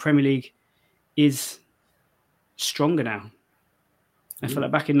I think the Premier League is stronger now. I feel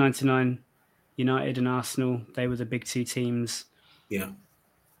like back in '99, United and Arsenal, they were the big two teams. Yeah.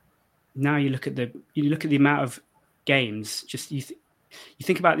 Now you look at the amount of games. Just you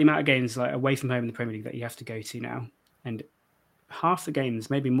think about the amount of games like away from home in the Premier League that you have to go to now, and half the games,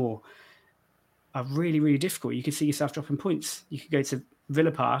 maybe more, are really, really difficult. You could see yourself dropping points. You could go to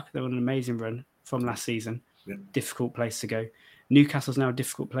Villa Park; they were on an amazing run from last season. Yeah. Difficult place to go. Newcastle's now a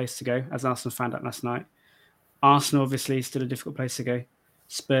difficult place to go, as Arsenal found out last night. Arsenal, obviously, is still a difficult place to go.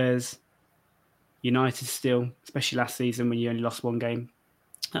 Spurs, United still, especially last season when you only lost one game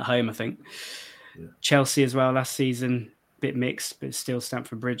at home, I think. Yeah. Chelsea as well last season, bit mixed, but still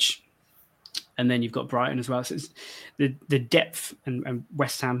Stamford Bridge. And then you've got Brighton as well. So it's the depth, and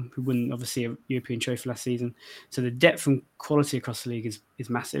West Ham, who won obviously a European trophy last season. So the depth and quality across the league is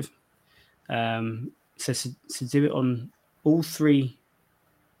massive. So to do it on all three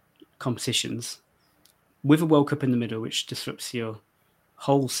competitions with a World Cup in the middle, which disrupts your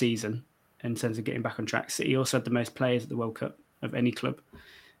whole season in terms of getting back on track. City also had the most players at the World Cup of any club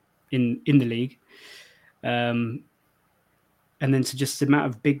in the league. And then to just the amount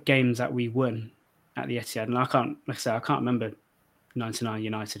of big games that we won at the Etihad. And I can't remember 99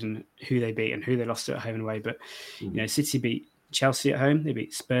 United and who they beat and who they lost to at home and away. But, City beat Chelsea at home, they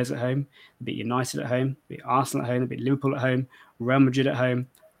beat Spurs at home, they beat United at home, they beat Arsenal at home, they beat Liverpool at home, Real Madrid at home,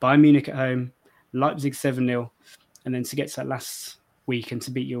 Bayern Munich at home, Leipzig 7-0. And then to get to that last week and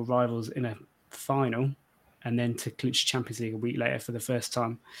to beat your rivals in a final and then to clinch Champions League a week later for the first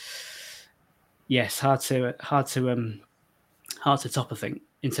time. Yes, hard to top, I think,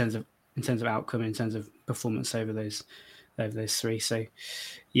 in terms of outcome, in terms of performance over those three. So,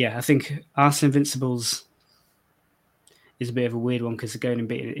 yeah, I think Arsenal Invincibles is a bit of a weird one because going and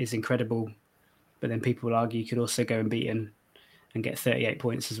beating is incredible, but then people will argue you could also go and beat and get 38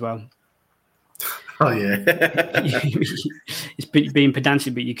 points as well. Oh yeah, it's being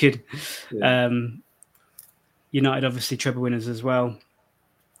pedantic, but you could. Yeah. United obviously treble winners as well.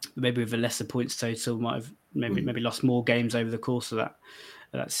 Maybe with a lesser points total, might have maybe lost more games over the course of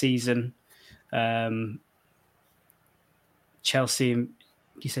that season. Chelsea,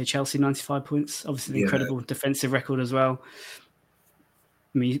 you say Chelsea 95 points, obviously the incredible defensive record as well.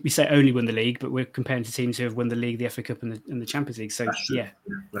 I mean, we say only won the league, but we're comparing to teams who have won the league, the FA Cup, and the Champions League. So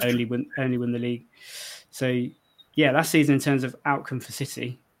only win the league. So yeah, last season in terms of outcome for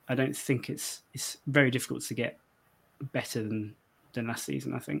City, I don't think it's very difficult to get better than last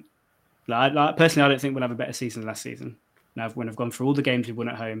season. I think, like personally, I don't think we'll have a better season than last season. Now, when I've gone through all the games we won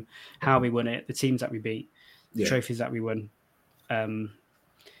at home, how we won it, the teams that we beat, the trophies that we won. For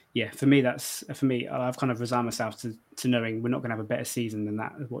me, I've kind of resigned myself to knowing we're not going to have a better season than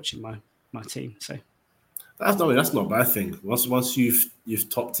that watching my team. So that's not a bad thing. Once you've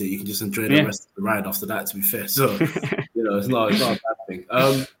topped it, you can just enjoy the rest of the ride after that. To be fair, so it's not a bad thing.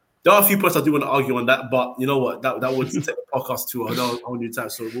 There are a few points I do want to argue on that, but you know what? That would take the podcast to a whole new time.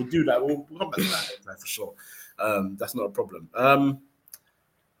 So we'll do that. We'll come back to that for sure. That's not a problem.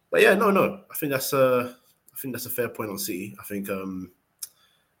 But yeah, no. I think that's a fair point on City. I think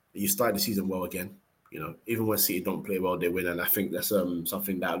you started the season well again. Even when City don't play well, they win, and I think that's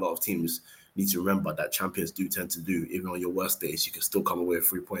something that a lot of teams need to remember, that champions do tend to do. Even on your worst days, you can still come away with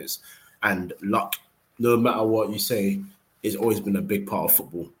 3 points. And luck, no matter what you say, has always been a big part of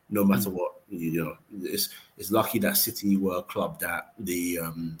football. No matter what, You know, it's lucky that City were a club that the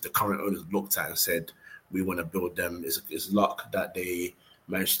current owners looked at and said, we want to build them. It's luck that they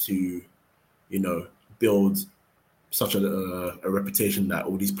managed to, you know, build such a reputation that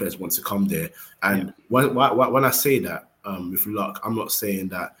all these players want to come there. And when I say that, with luck, I'm not saying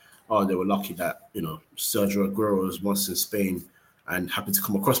that, they were lucky that, you know, Sergio Aguero was once in Spain and happened to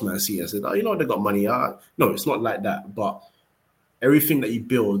come across Man City and said, oh, you know, they got money. No, it's not like that. But everything that you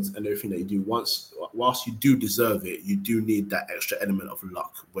build and everything that you do, whilst you do deserve it, you do need that extra element of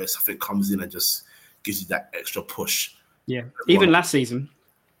luck where something comes in and just gives you that extra push. Yeah, even last season,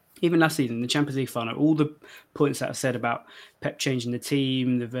 the Champions League final, all the points that I said about Pep changing the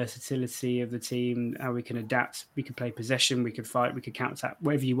team, the versatility of the team, how we can adapt, we could play possession, we could fight, we could counter-attack,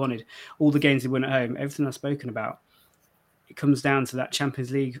 whatever you wanted. All the games we won at home, everything I've spoken about, it comes down to that Champions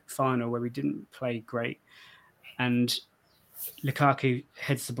League final where we didn't play great. And Lukaku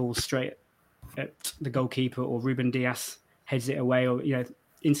heads the ball straight at the goalkeeper, or Ruben Dias heads it away, or, you know,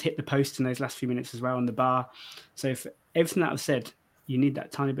 hit the post in those last few minutes as well on the bar. So for everything that I've said, you need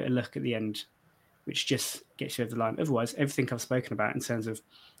that tiny bit of luck at the end, which just gets you over the line. Otherwise, everything I've spoken about in terms of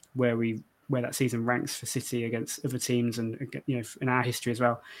where that season ranks for City against other teams, and, you know, in our history as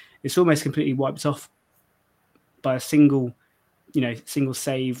well, it's almost completely wiped off by a single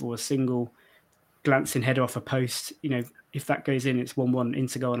save or a single glancing header off a post. You know, if that goes in, it's 1-1 in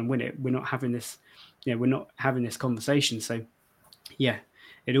to go on and win it. We're not having this, conversation. So yeah,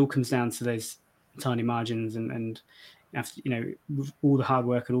 it all comes down to those tiny margins, and after, you know, with all the hard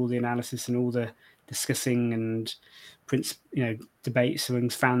work and all the analysis and all the discussing and debates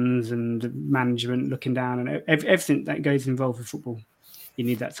amongst fans and management looking down, and everything that goes involved with football, you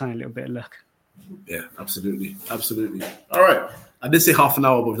need that tiny little bit of luck. Yeah, absolutely. All right, I did say half an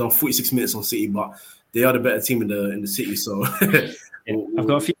hour, but we've done 46 minutes on City, but they are the better team in the City. So I've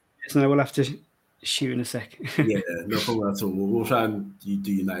got a few minutes, and I will have to shoot in a sec. Yeah, no problem at all. We'll try and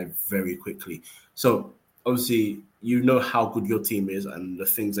do United very quickly. So obviously, you know how good your team is and the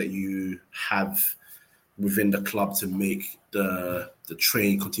things that you have within the club to make the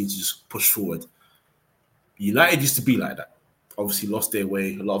train continue to just push forward. United used to be like that. Obviously, lost their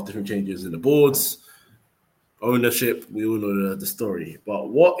way. A lot of different changes in the boards, ownership. We all know the story. But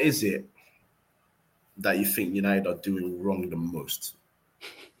what is it that you think United are doing wrong the most?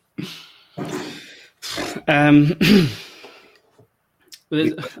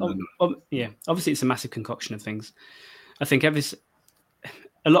 Obviously it's a massive concoction of things. I think a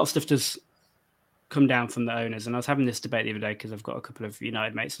lot of stuff does come down from the owners, and I was having this debate the other day because I've got a couple of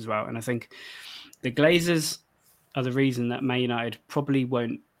United mates as well, and I think the Glazers are the reason that Man United probably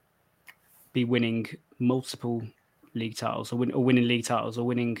won't be winning multiple league titles, or winning league titles, or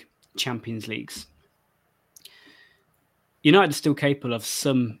winning Champions Leagues. United are still capable of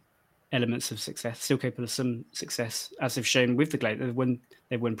some elements of success, as they've shown with the Glazers.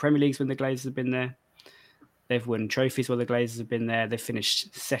 They've won Premier Leagues when the Glazers have been there. They've won trophies while the Glazers have been there. They've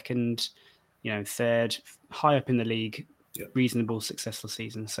finished second, third, high up in the league, reasonable, successful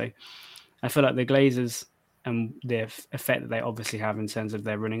season. So I feel like the Glazers and the effect that they obviously have in terms of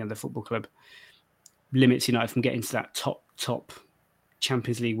their running of the football club limits United from getting to that top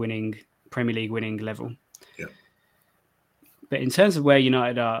Champions League winning, Premier League winning level. Yeah. But in terms of where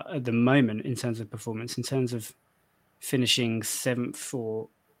United are at the moment, in terms of performance, in terms of finishing 7th or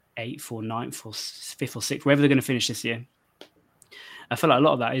 8th or 9th or 5th or 6th, wherever they're going to finish this year, I feel like a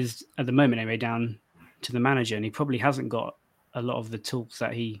lot of that is, at the moment anyway, down to the manager, and he probably hasn't got a lot of the tools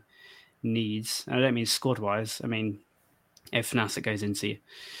that he needs. And I don't mean squad-wise. I mean everything else that goes into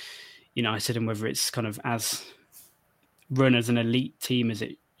United, and whether it's kind of as run as an elite team as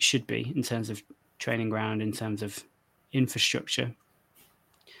it should be in terms of training ground, in terms of infrastructure.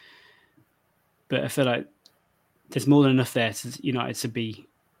 But I feel like there's more than enough there to United to be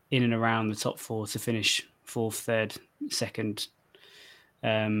in and around the top 4, to finish 4th, 3rd, 2nd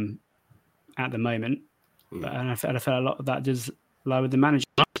at the moment. But I feel a lot of that does lie with the manager.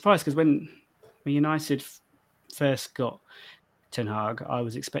 I'm surprised because when United first got Ten Hag, I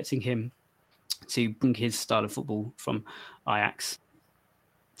was expecting him to bring his style of football from Ajax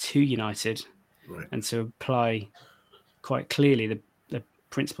to United, right, and to apply quite clearly the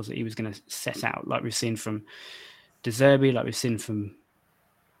principles that he was going to set out, like we've seen from De Zerbi, like we've seen from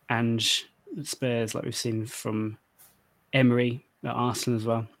Ange at Spurs, like we've seen from Emery at Arsenal as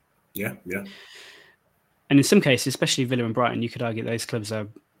well. Yeah. And in some cases, especially Villa and Brighton, you could argue those clubs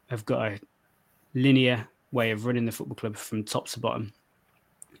have got a linear way of running the football club from top to bottom.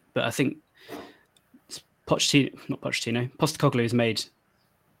 But I think Postecoglou has made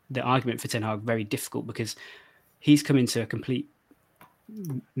the argument for Ten Hag very difficult, because he's come into a complete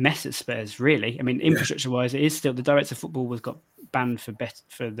mess at Spurs, really. I mean, infrastructure-wise, it is still the director of football got banned for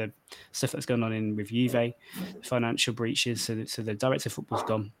the stuff that's going on with Juve, financial breaches. So the director of football's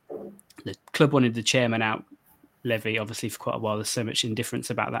gone. The club wanted the chairman out, Levy, obviously for quite a while. There's so much indifference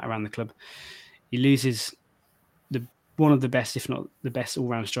about that around the club. He loses one of the best, if not the best,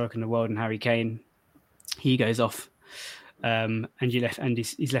 all-round striker in the world, and Harry Kane. He goes off, and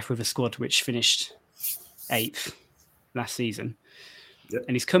he's left with a squad which finished 8th last season. Yep.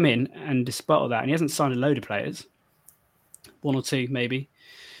 And he's come in, and despite all that, and he hasn't signed a load of players, 1 or 2 maybe,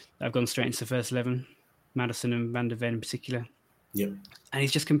 that have gone straight into the first 11, Maddison and Van der Ven in particular. Yep. And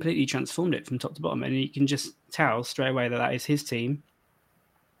he's just completely transformed it from top to bottom. And you can just tell straight away that is his team.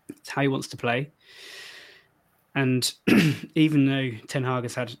 It's how he wants to play. And even though Ten Hag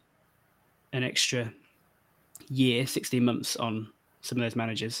has had an extra year, 16 months on some of those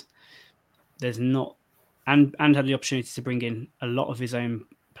managers, there's not... And had the opportunity to bring in a lot of his own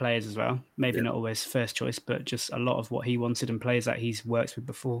players as well. Maybe not always first choice, but just a lot of what he wanted and players that he's worked with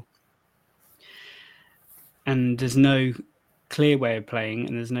before. And there's no clear way of playing,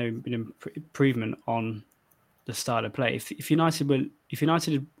 and there's no improvement on the style of play. If United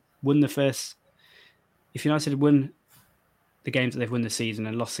had won the games that they've won this season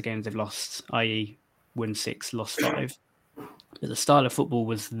and lost the games they've lost, i.e. won 6, lost 5, but the style of football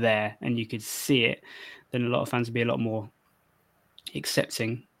was there and you could see it, then a lot of fans would be a lot more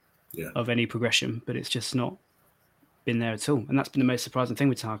accepting of any progression, but it's just not been there at all. And that's been the most surprising thing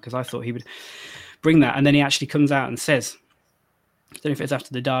with Ten Hag, because I thought he would bring that, and then he actually comes out and says, I don't know if it's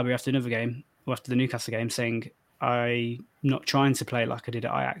after the derby, after another game, or after the Newcastle game, saying, I'm not trying to play like I did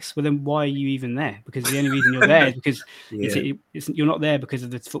at Ajax. Well, then why are you even there? Because the only reason you're there is because you're not there because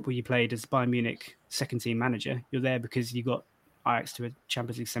of the football you played as Bayern Munich second-team manager. You're there because you got Ajax to a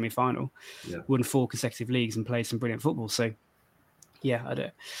Champions League semi-final, won 4 consecutive leagues and played some brilliant football. So, yeah,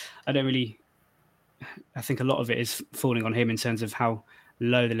 I don't really... I think a lot of it is falling on him in terms of how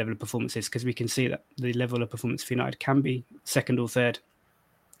low the level of performance is, because we can see that the level of performance for United can be second or third,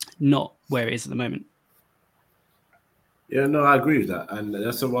 not where it is at the moment. Yeah, no, I agree with that. And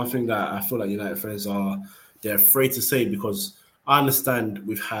that's the one thing that I feel like United fans they're afraid to say, because I understand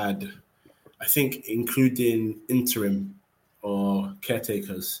we've had, I think, including interim or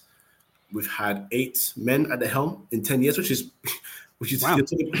caretakers, we've had 8 men at the helm in 10 years, which is wow. You're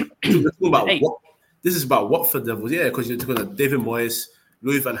talking about what, this is about Watford levels, because you're talking about David Moyes,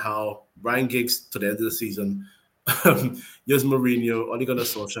 Louis van Gaal, Ryan Giggs to the end of the season, Jose Mourinho, Ole Gunnar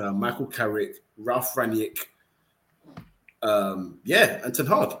Solskjaer, Michael Carrick, Ralph Rangnick, and Ten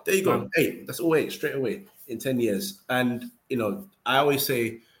Hag. There you go. 8. That's all 8 straight away in 10 years. And I always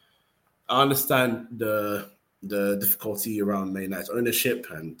say I understand the difficulty around Man United's ownership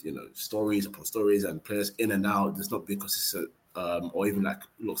and stories upon stories and players in and out. There's not been consistent or even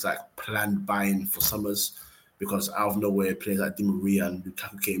looks like planned buying for summers, because out of nowhere players like Di Maria and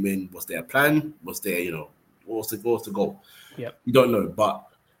Lukaku came in. Was there a plan? Was there what was the goal? Yeah, you don't know. But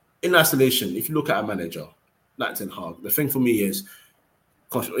in isolation, if you look at a manager like Ten Hag, the thing for me is,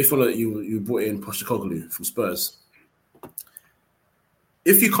 if you brought in Postecoglou from Spurs,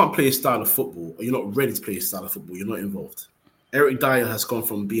 if you can't play a style of football, or you're not ready to play a style of football, you're not involved. Eric Dyer has gone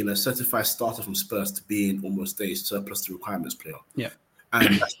from being a certified starter from Spurs to being almost a surplus to requirements player. Yeah,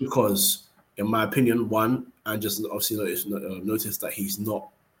 and that's because, in my opinion, one, and just obviously notice that he's not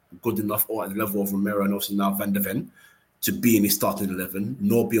good enough or at the level of Romero and obviously now Van der Ven to be in his starting 11,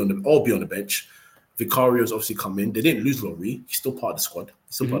 nor be on the bench. Vicario's obviously come in. They didn't lose Laurie. He's still part of the squad.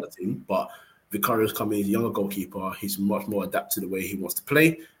 He's still part of the team. But Vicario's come in. He's a younger goalkeeper. He's much more adapted to the way he wants to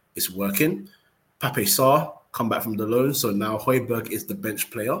play. It's working. Pape Sarr come back from the loan. So now Højbjerg is the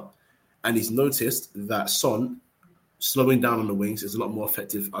bench player. And he's noticed that Son, slowing down on the wings, is a lot more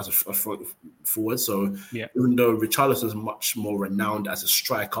effective as a front forward. So even though Richarlison is much more renowned as a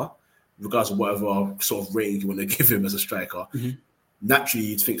striker, regardless of whatever sort of rating you want to give him as a striker, naturally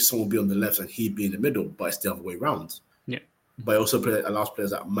you'd think Son will be on the left and he'd be in the middle, but it's the other way around. Yeah. But he also allows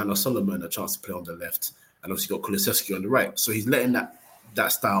players like Manor Solomon a chance to play on the left, and obviously got Kulusevski on the right. So he's letting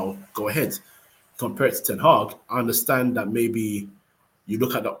that style go ahead. Compared to Ten Hag, I understand that maybe you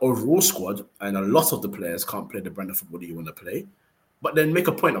look at the overall squad and a lot of the players can't play the brand of football that you want to play, but then make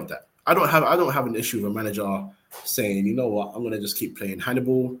a point of that. I don't have an issue with a manager saying, you know what, I'm going to just keep playing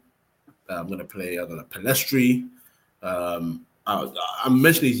Hannibal. I'm going to play Palestri. I'm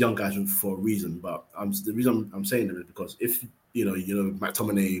mentioning these young guys for a reason, but the reason I'm saying them is because if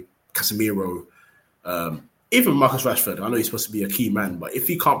McTominay, Casemiro, even Marcus Rashford, I know he's supposed to be a key man, but if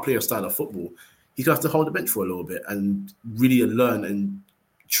he can't play a style of football, he's going to have to hold the bench for a little bit and really learn and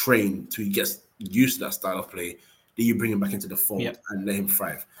train till he gets used to that style of play then you bring him back into the fold Yep. and let him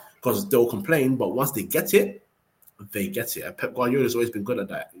thrive. Because they'll complain, but once they get it, they get it. And Pep Guardiola has always been good at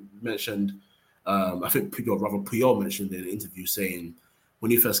that. You mentioned, I think Puyol mentioned in an interview saying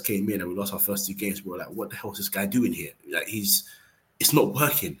when he first came in and we lost our first 2 games, we were like, what the hell is this guy doing here? Like it's not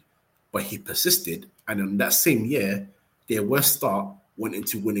working. But he persisted. And in that same year, their worst start went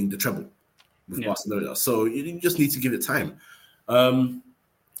into winning the treble with Barcelona. So you just need to give it time. And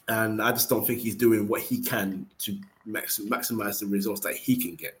I just don't think he's doing what he can to maximize the results that he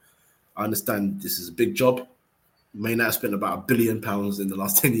can get. I understand this is a big job. May not have spent about £1 billion in the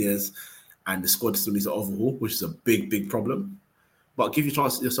last 10 years, and the squad still needs to overhaul, which is a big, big problem. But give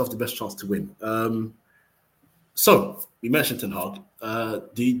yourself the best chance to win. So, you mentioned Ten Hag.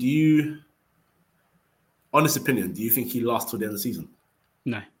 Do you, honest opinion, do you think he lasts till the end of the season?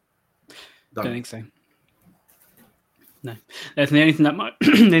 No. Done. Don't think so. No. The only thing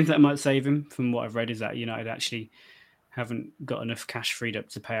that might save him, from what I've read, is that United actually haven't got enough cash freed up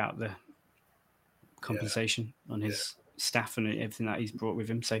to pay out the compensation on his staff and everything that he's brought with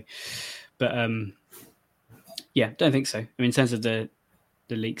him. So, but don't think so. I mean, in terms of the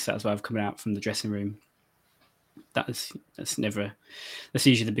leaks that as well have coming out from the dressing room, that's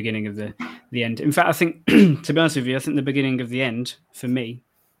usually the beginning of the end. In fact, I think to be honest with you, I think the beginning of the end for me.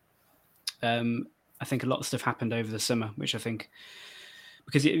 I think a lot of stuff happened over the summer, which I think,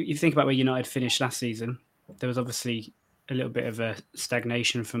 because you think about where United finished last season, there was obviously a little bit of a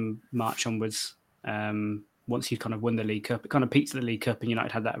stagnation from March onwards. Once you'd kind of won the League Cup, it kind of peaked at the League Cup, and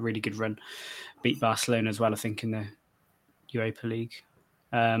United had that really good run, beat Barcelona as well, I think, in the Europa League.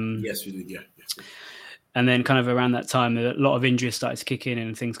 Yes, we did, yeah. And then kind of around that time, a lot of injuries started to kick in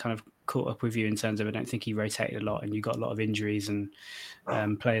and things kind of caught up with you in terms of, I don't think he rotated a lot and you got a lot of injuries and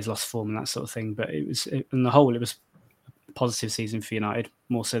players lost form and that sort of thing. But on the whole, it was a positive season for United,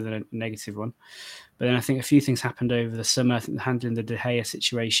 more so than a negative one. But then I think a few things happened over the summer. I think handling the De Gea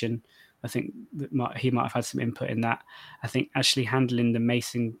situation, I think that he might have had some input in that. I think actually handling the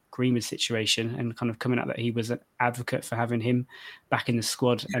Mason Greenwood situation and kind of coming out that he was an advocate for having him back in the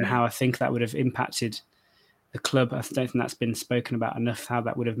squad and how I think that would have impacted the club. I don't think that's been spoken about enough, how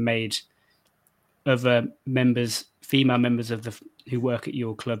that would have made other members, female members who work at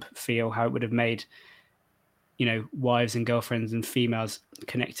your club feel, how it would have made, wives and girlfriends and females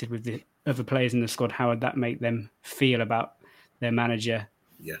connected with the other players in the squad. How would that make them feel about their manager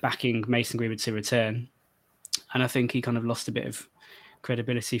backing Mason Greenwood to return? And I think he kind of lost a bit of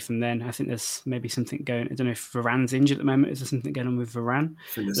credibility from then. I think there's maybe something going. I don't know if Varane's injured at the moment. Is there something going on with Varane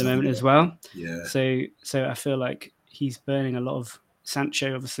at the moment as well? Yeah. So I feel like he's burning a lot of.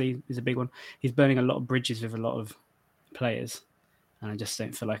 Sancho obviously is a big one. He's burning a lot of bridges with a lot of players, and I just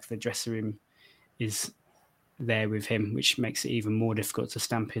don't feel like the dressing room is there with him, which makes it even more difficult to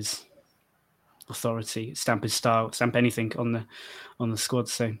stamp his authority, stamp his style, stamp anything on the squad.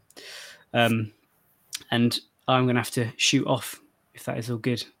 So, and I'm going to have to shoot off. If that is all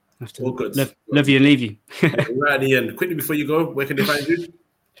good. I have to all good. Love you and leave you. Right at the end. Quickly before you go, where can they find you?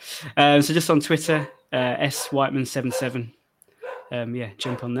 So just on Twitter, swhiteman77.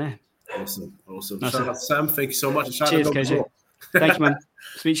 Jump on there. Awesome. Shout out to Sam. Thank you so much. Cheers, Kojo. Thank you, man.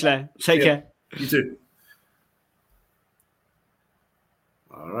 Speak to you later. Take care. You too.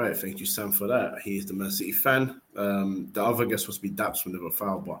 All right. Thank you, Sam, for that. He's the Man City fan. The other guest was to be Daps from Never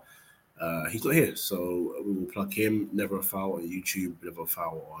Foul, but he's not here, so we will plug him. Never a Foul on YouTube, Never a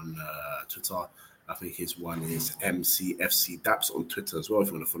Foul on Twitter. I think his one is MCFC Daps on Twitter as well, if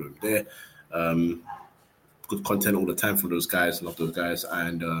you want to follow him there. Good content all the time from those guys. Love those guys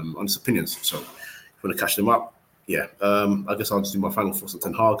and honest opinions. So if you want to catch them up, I guess I'll just do my final thoughts on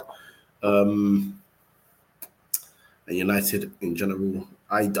Ten Hag. And United in general,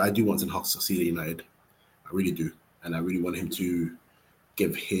 I do want Ten Hag to succeed at United. I really do. And I really want him to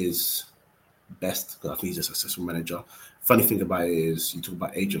give his best, because I think he's a successful manager. Funny thing about it is, you talk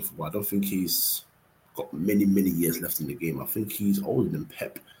about agent football. I don't think he's got many years left in the game. I think he's older than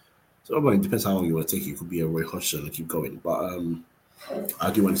Pep. So it depends how long you want to take it. It could be a Roy Hodgson and keep going. But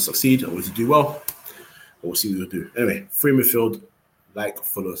I do want to succeed. I want to do well. We'll see what we'll do. Anyway, 3inMidfield, like,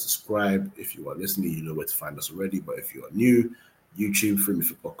 follow, subscribe. If you are listening, you know where to find us already. But if you are new, YouTube,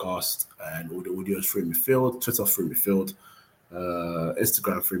 3inMidfield Podcast, and all the audios, 3inMidfield, Twitter, 3inMidfield,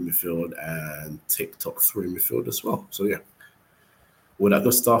 Instagram, 3inMidfield, and TikTok, 3inMidfield as well. So yeah, all that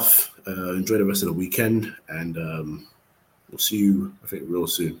good stuff. Enjoy the rest of the weekend, and we'll see you, I think, real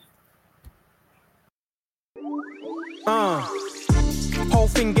soon. Whole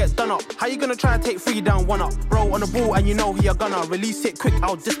thing gets done up. How you gonna try to take 3 down, 1 up? Bro on the ball and you know he a gunner. Release it quick,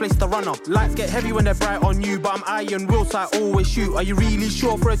 I'll displace the runner. Lights get heavy when they're bright on you, but I'm iron real, so I always shoot. Are you really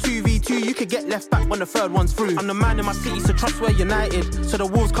sure for a 2v2? You could get left back when the third one's through. I'm the man in my city, so trust we're united. So the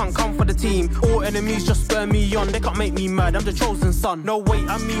wolves can't come for the team. All enemies just spur me on. They can't make me mad, I'm the chosen son. No wait,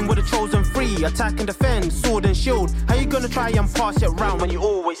 I mean we're the chosen 3. Attack and defend, sword and shield. How you gonna try and pass it round when you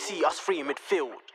always see us 3 in midfield?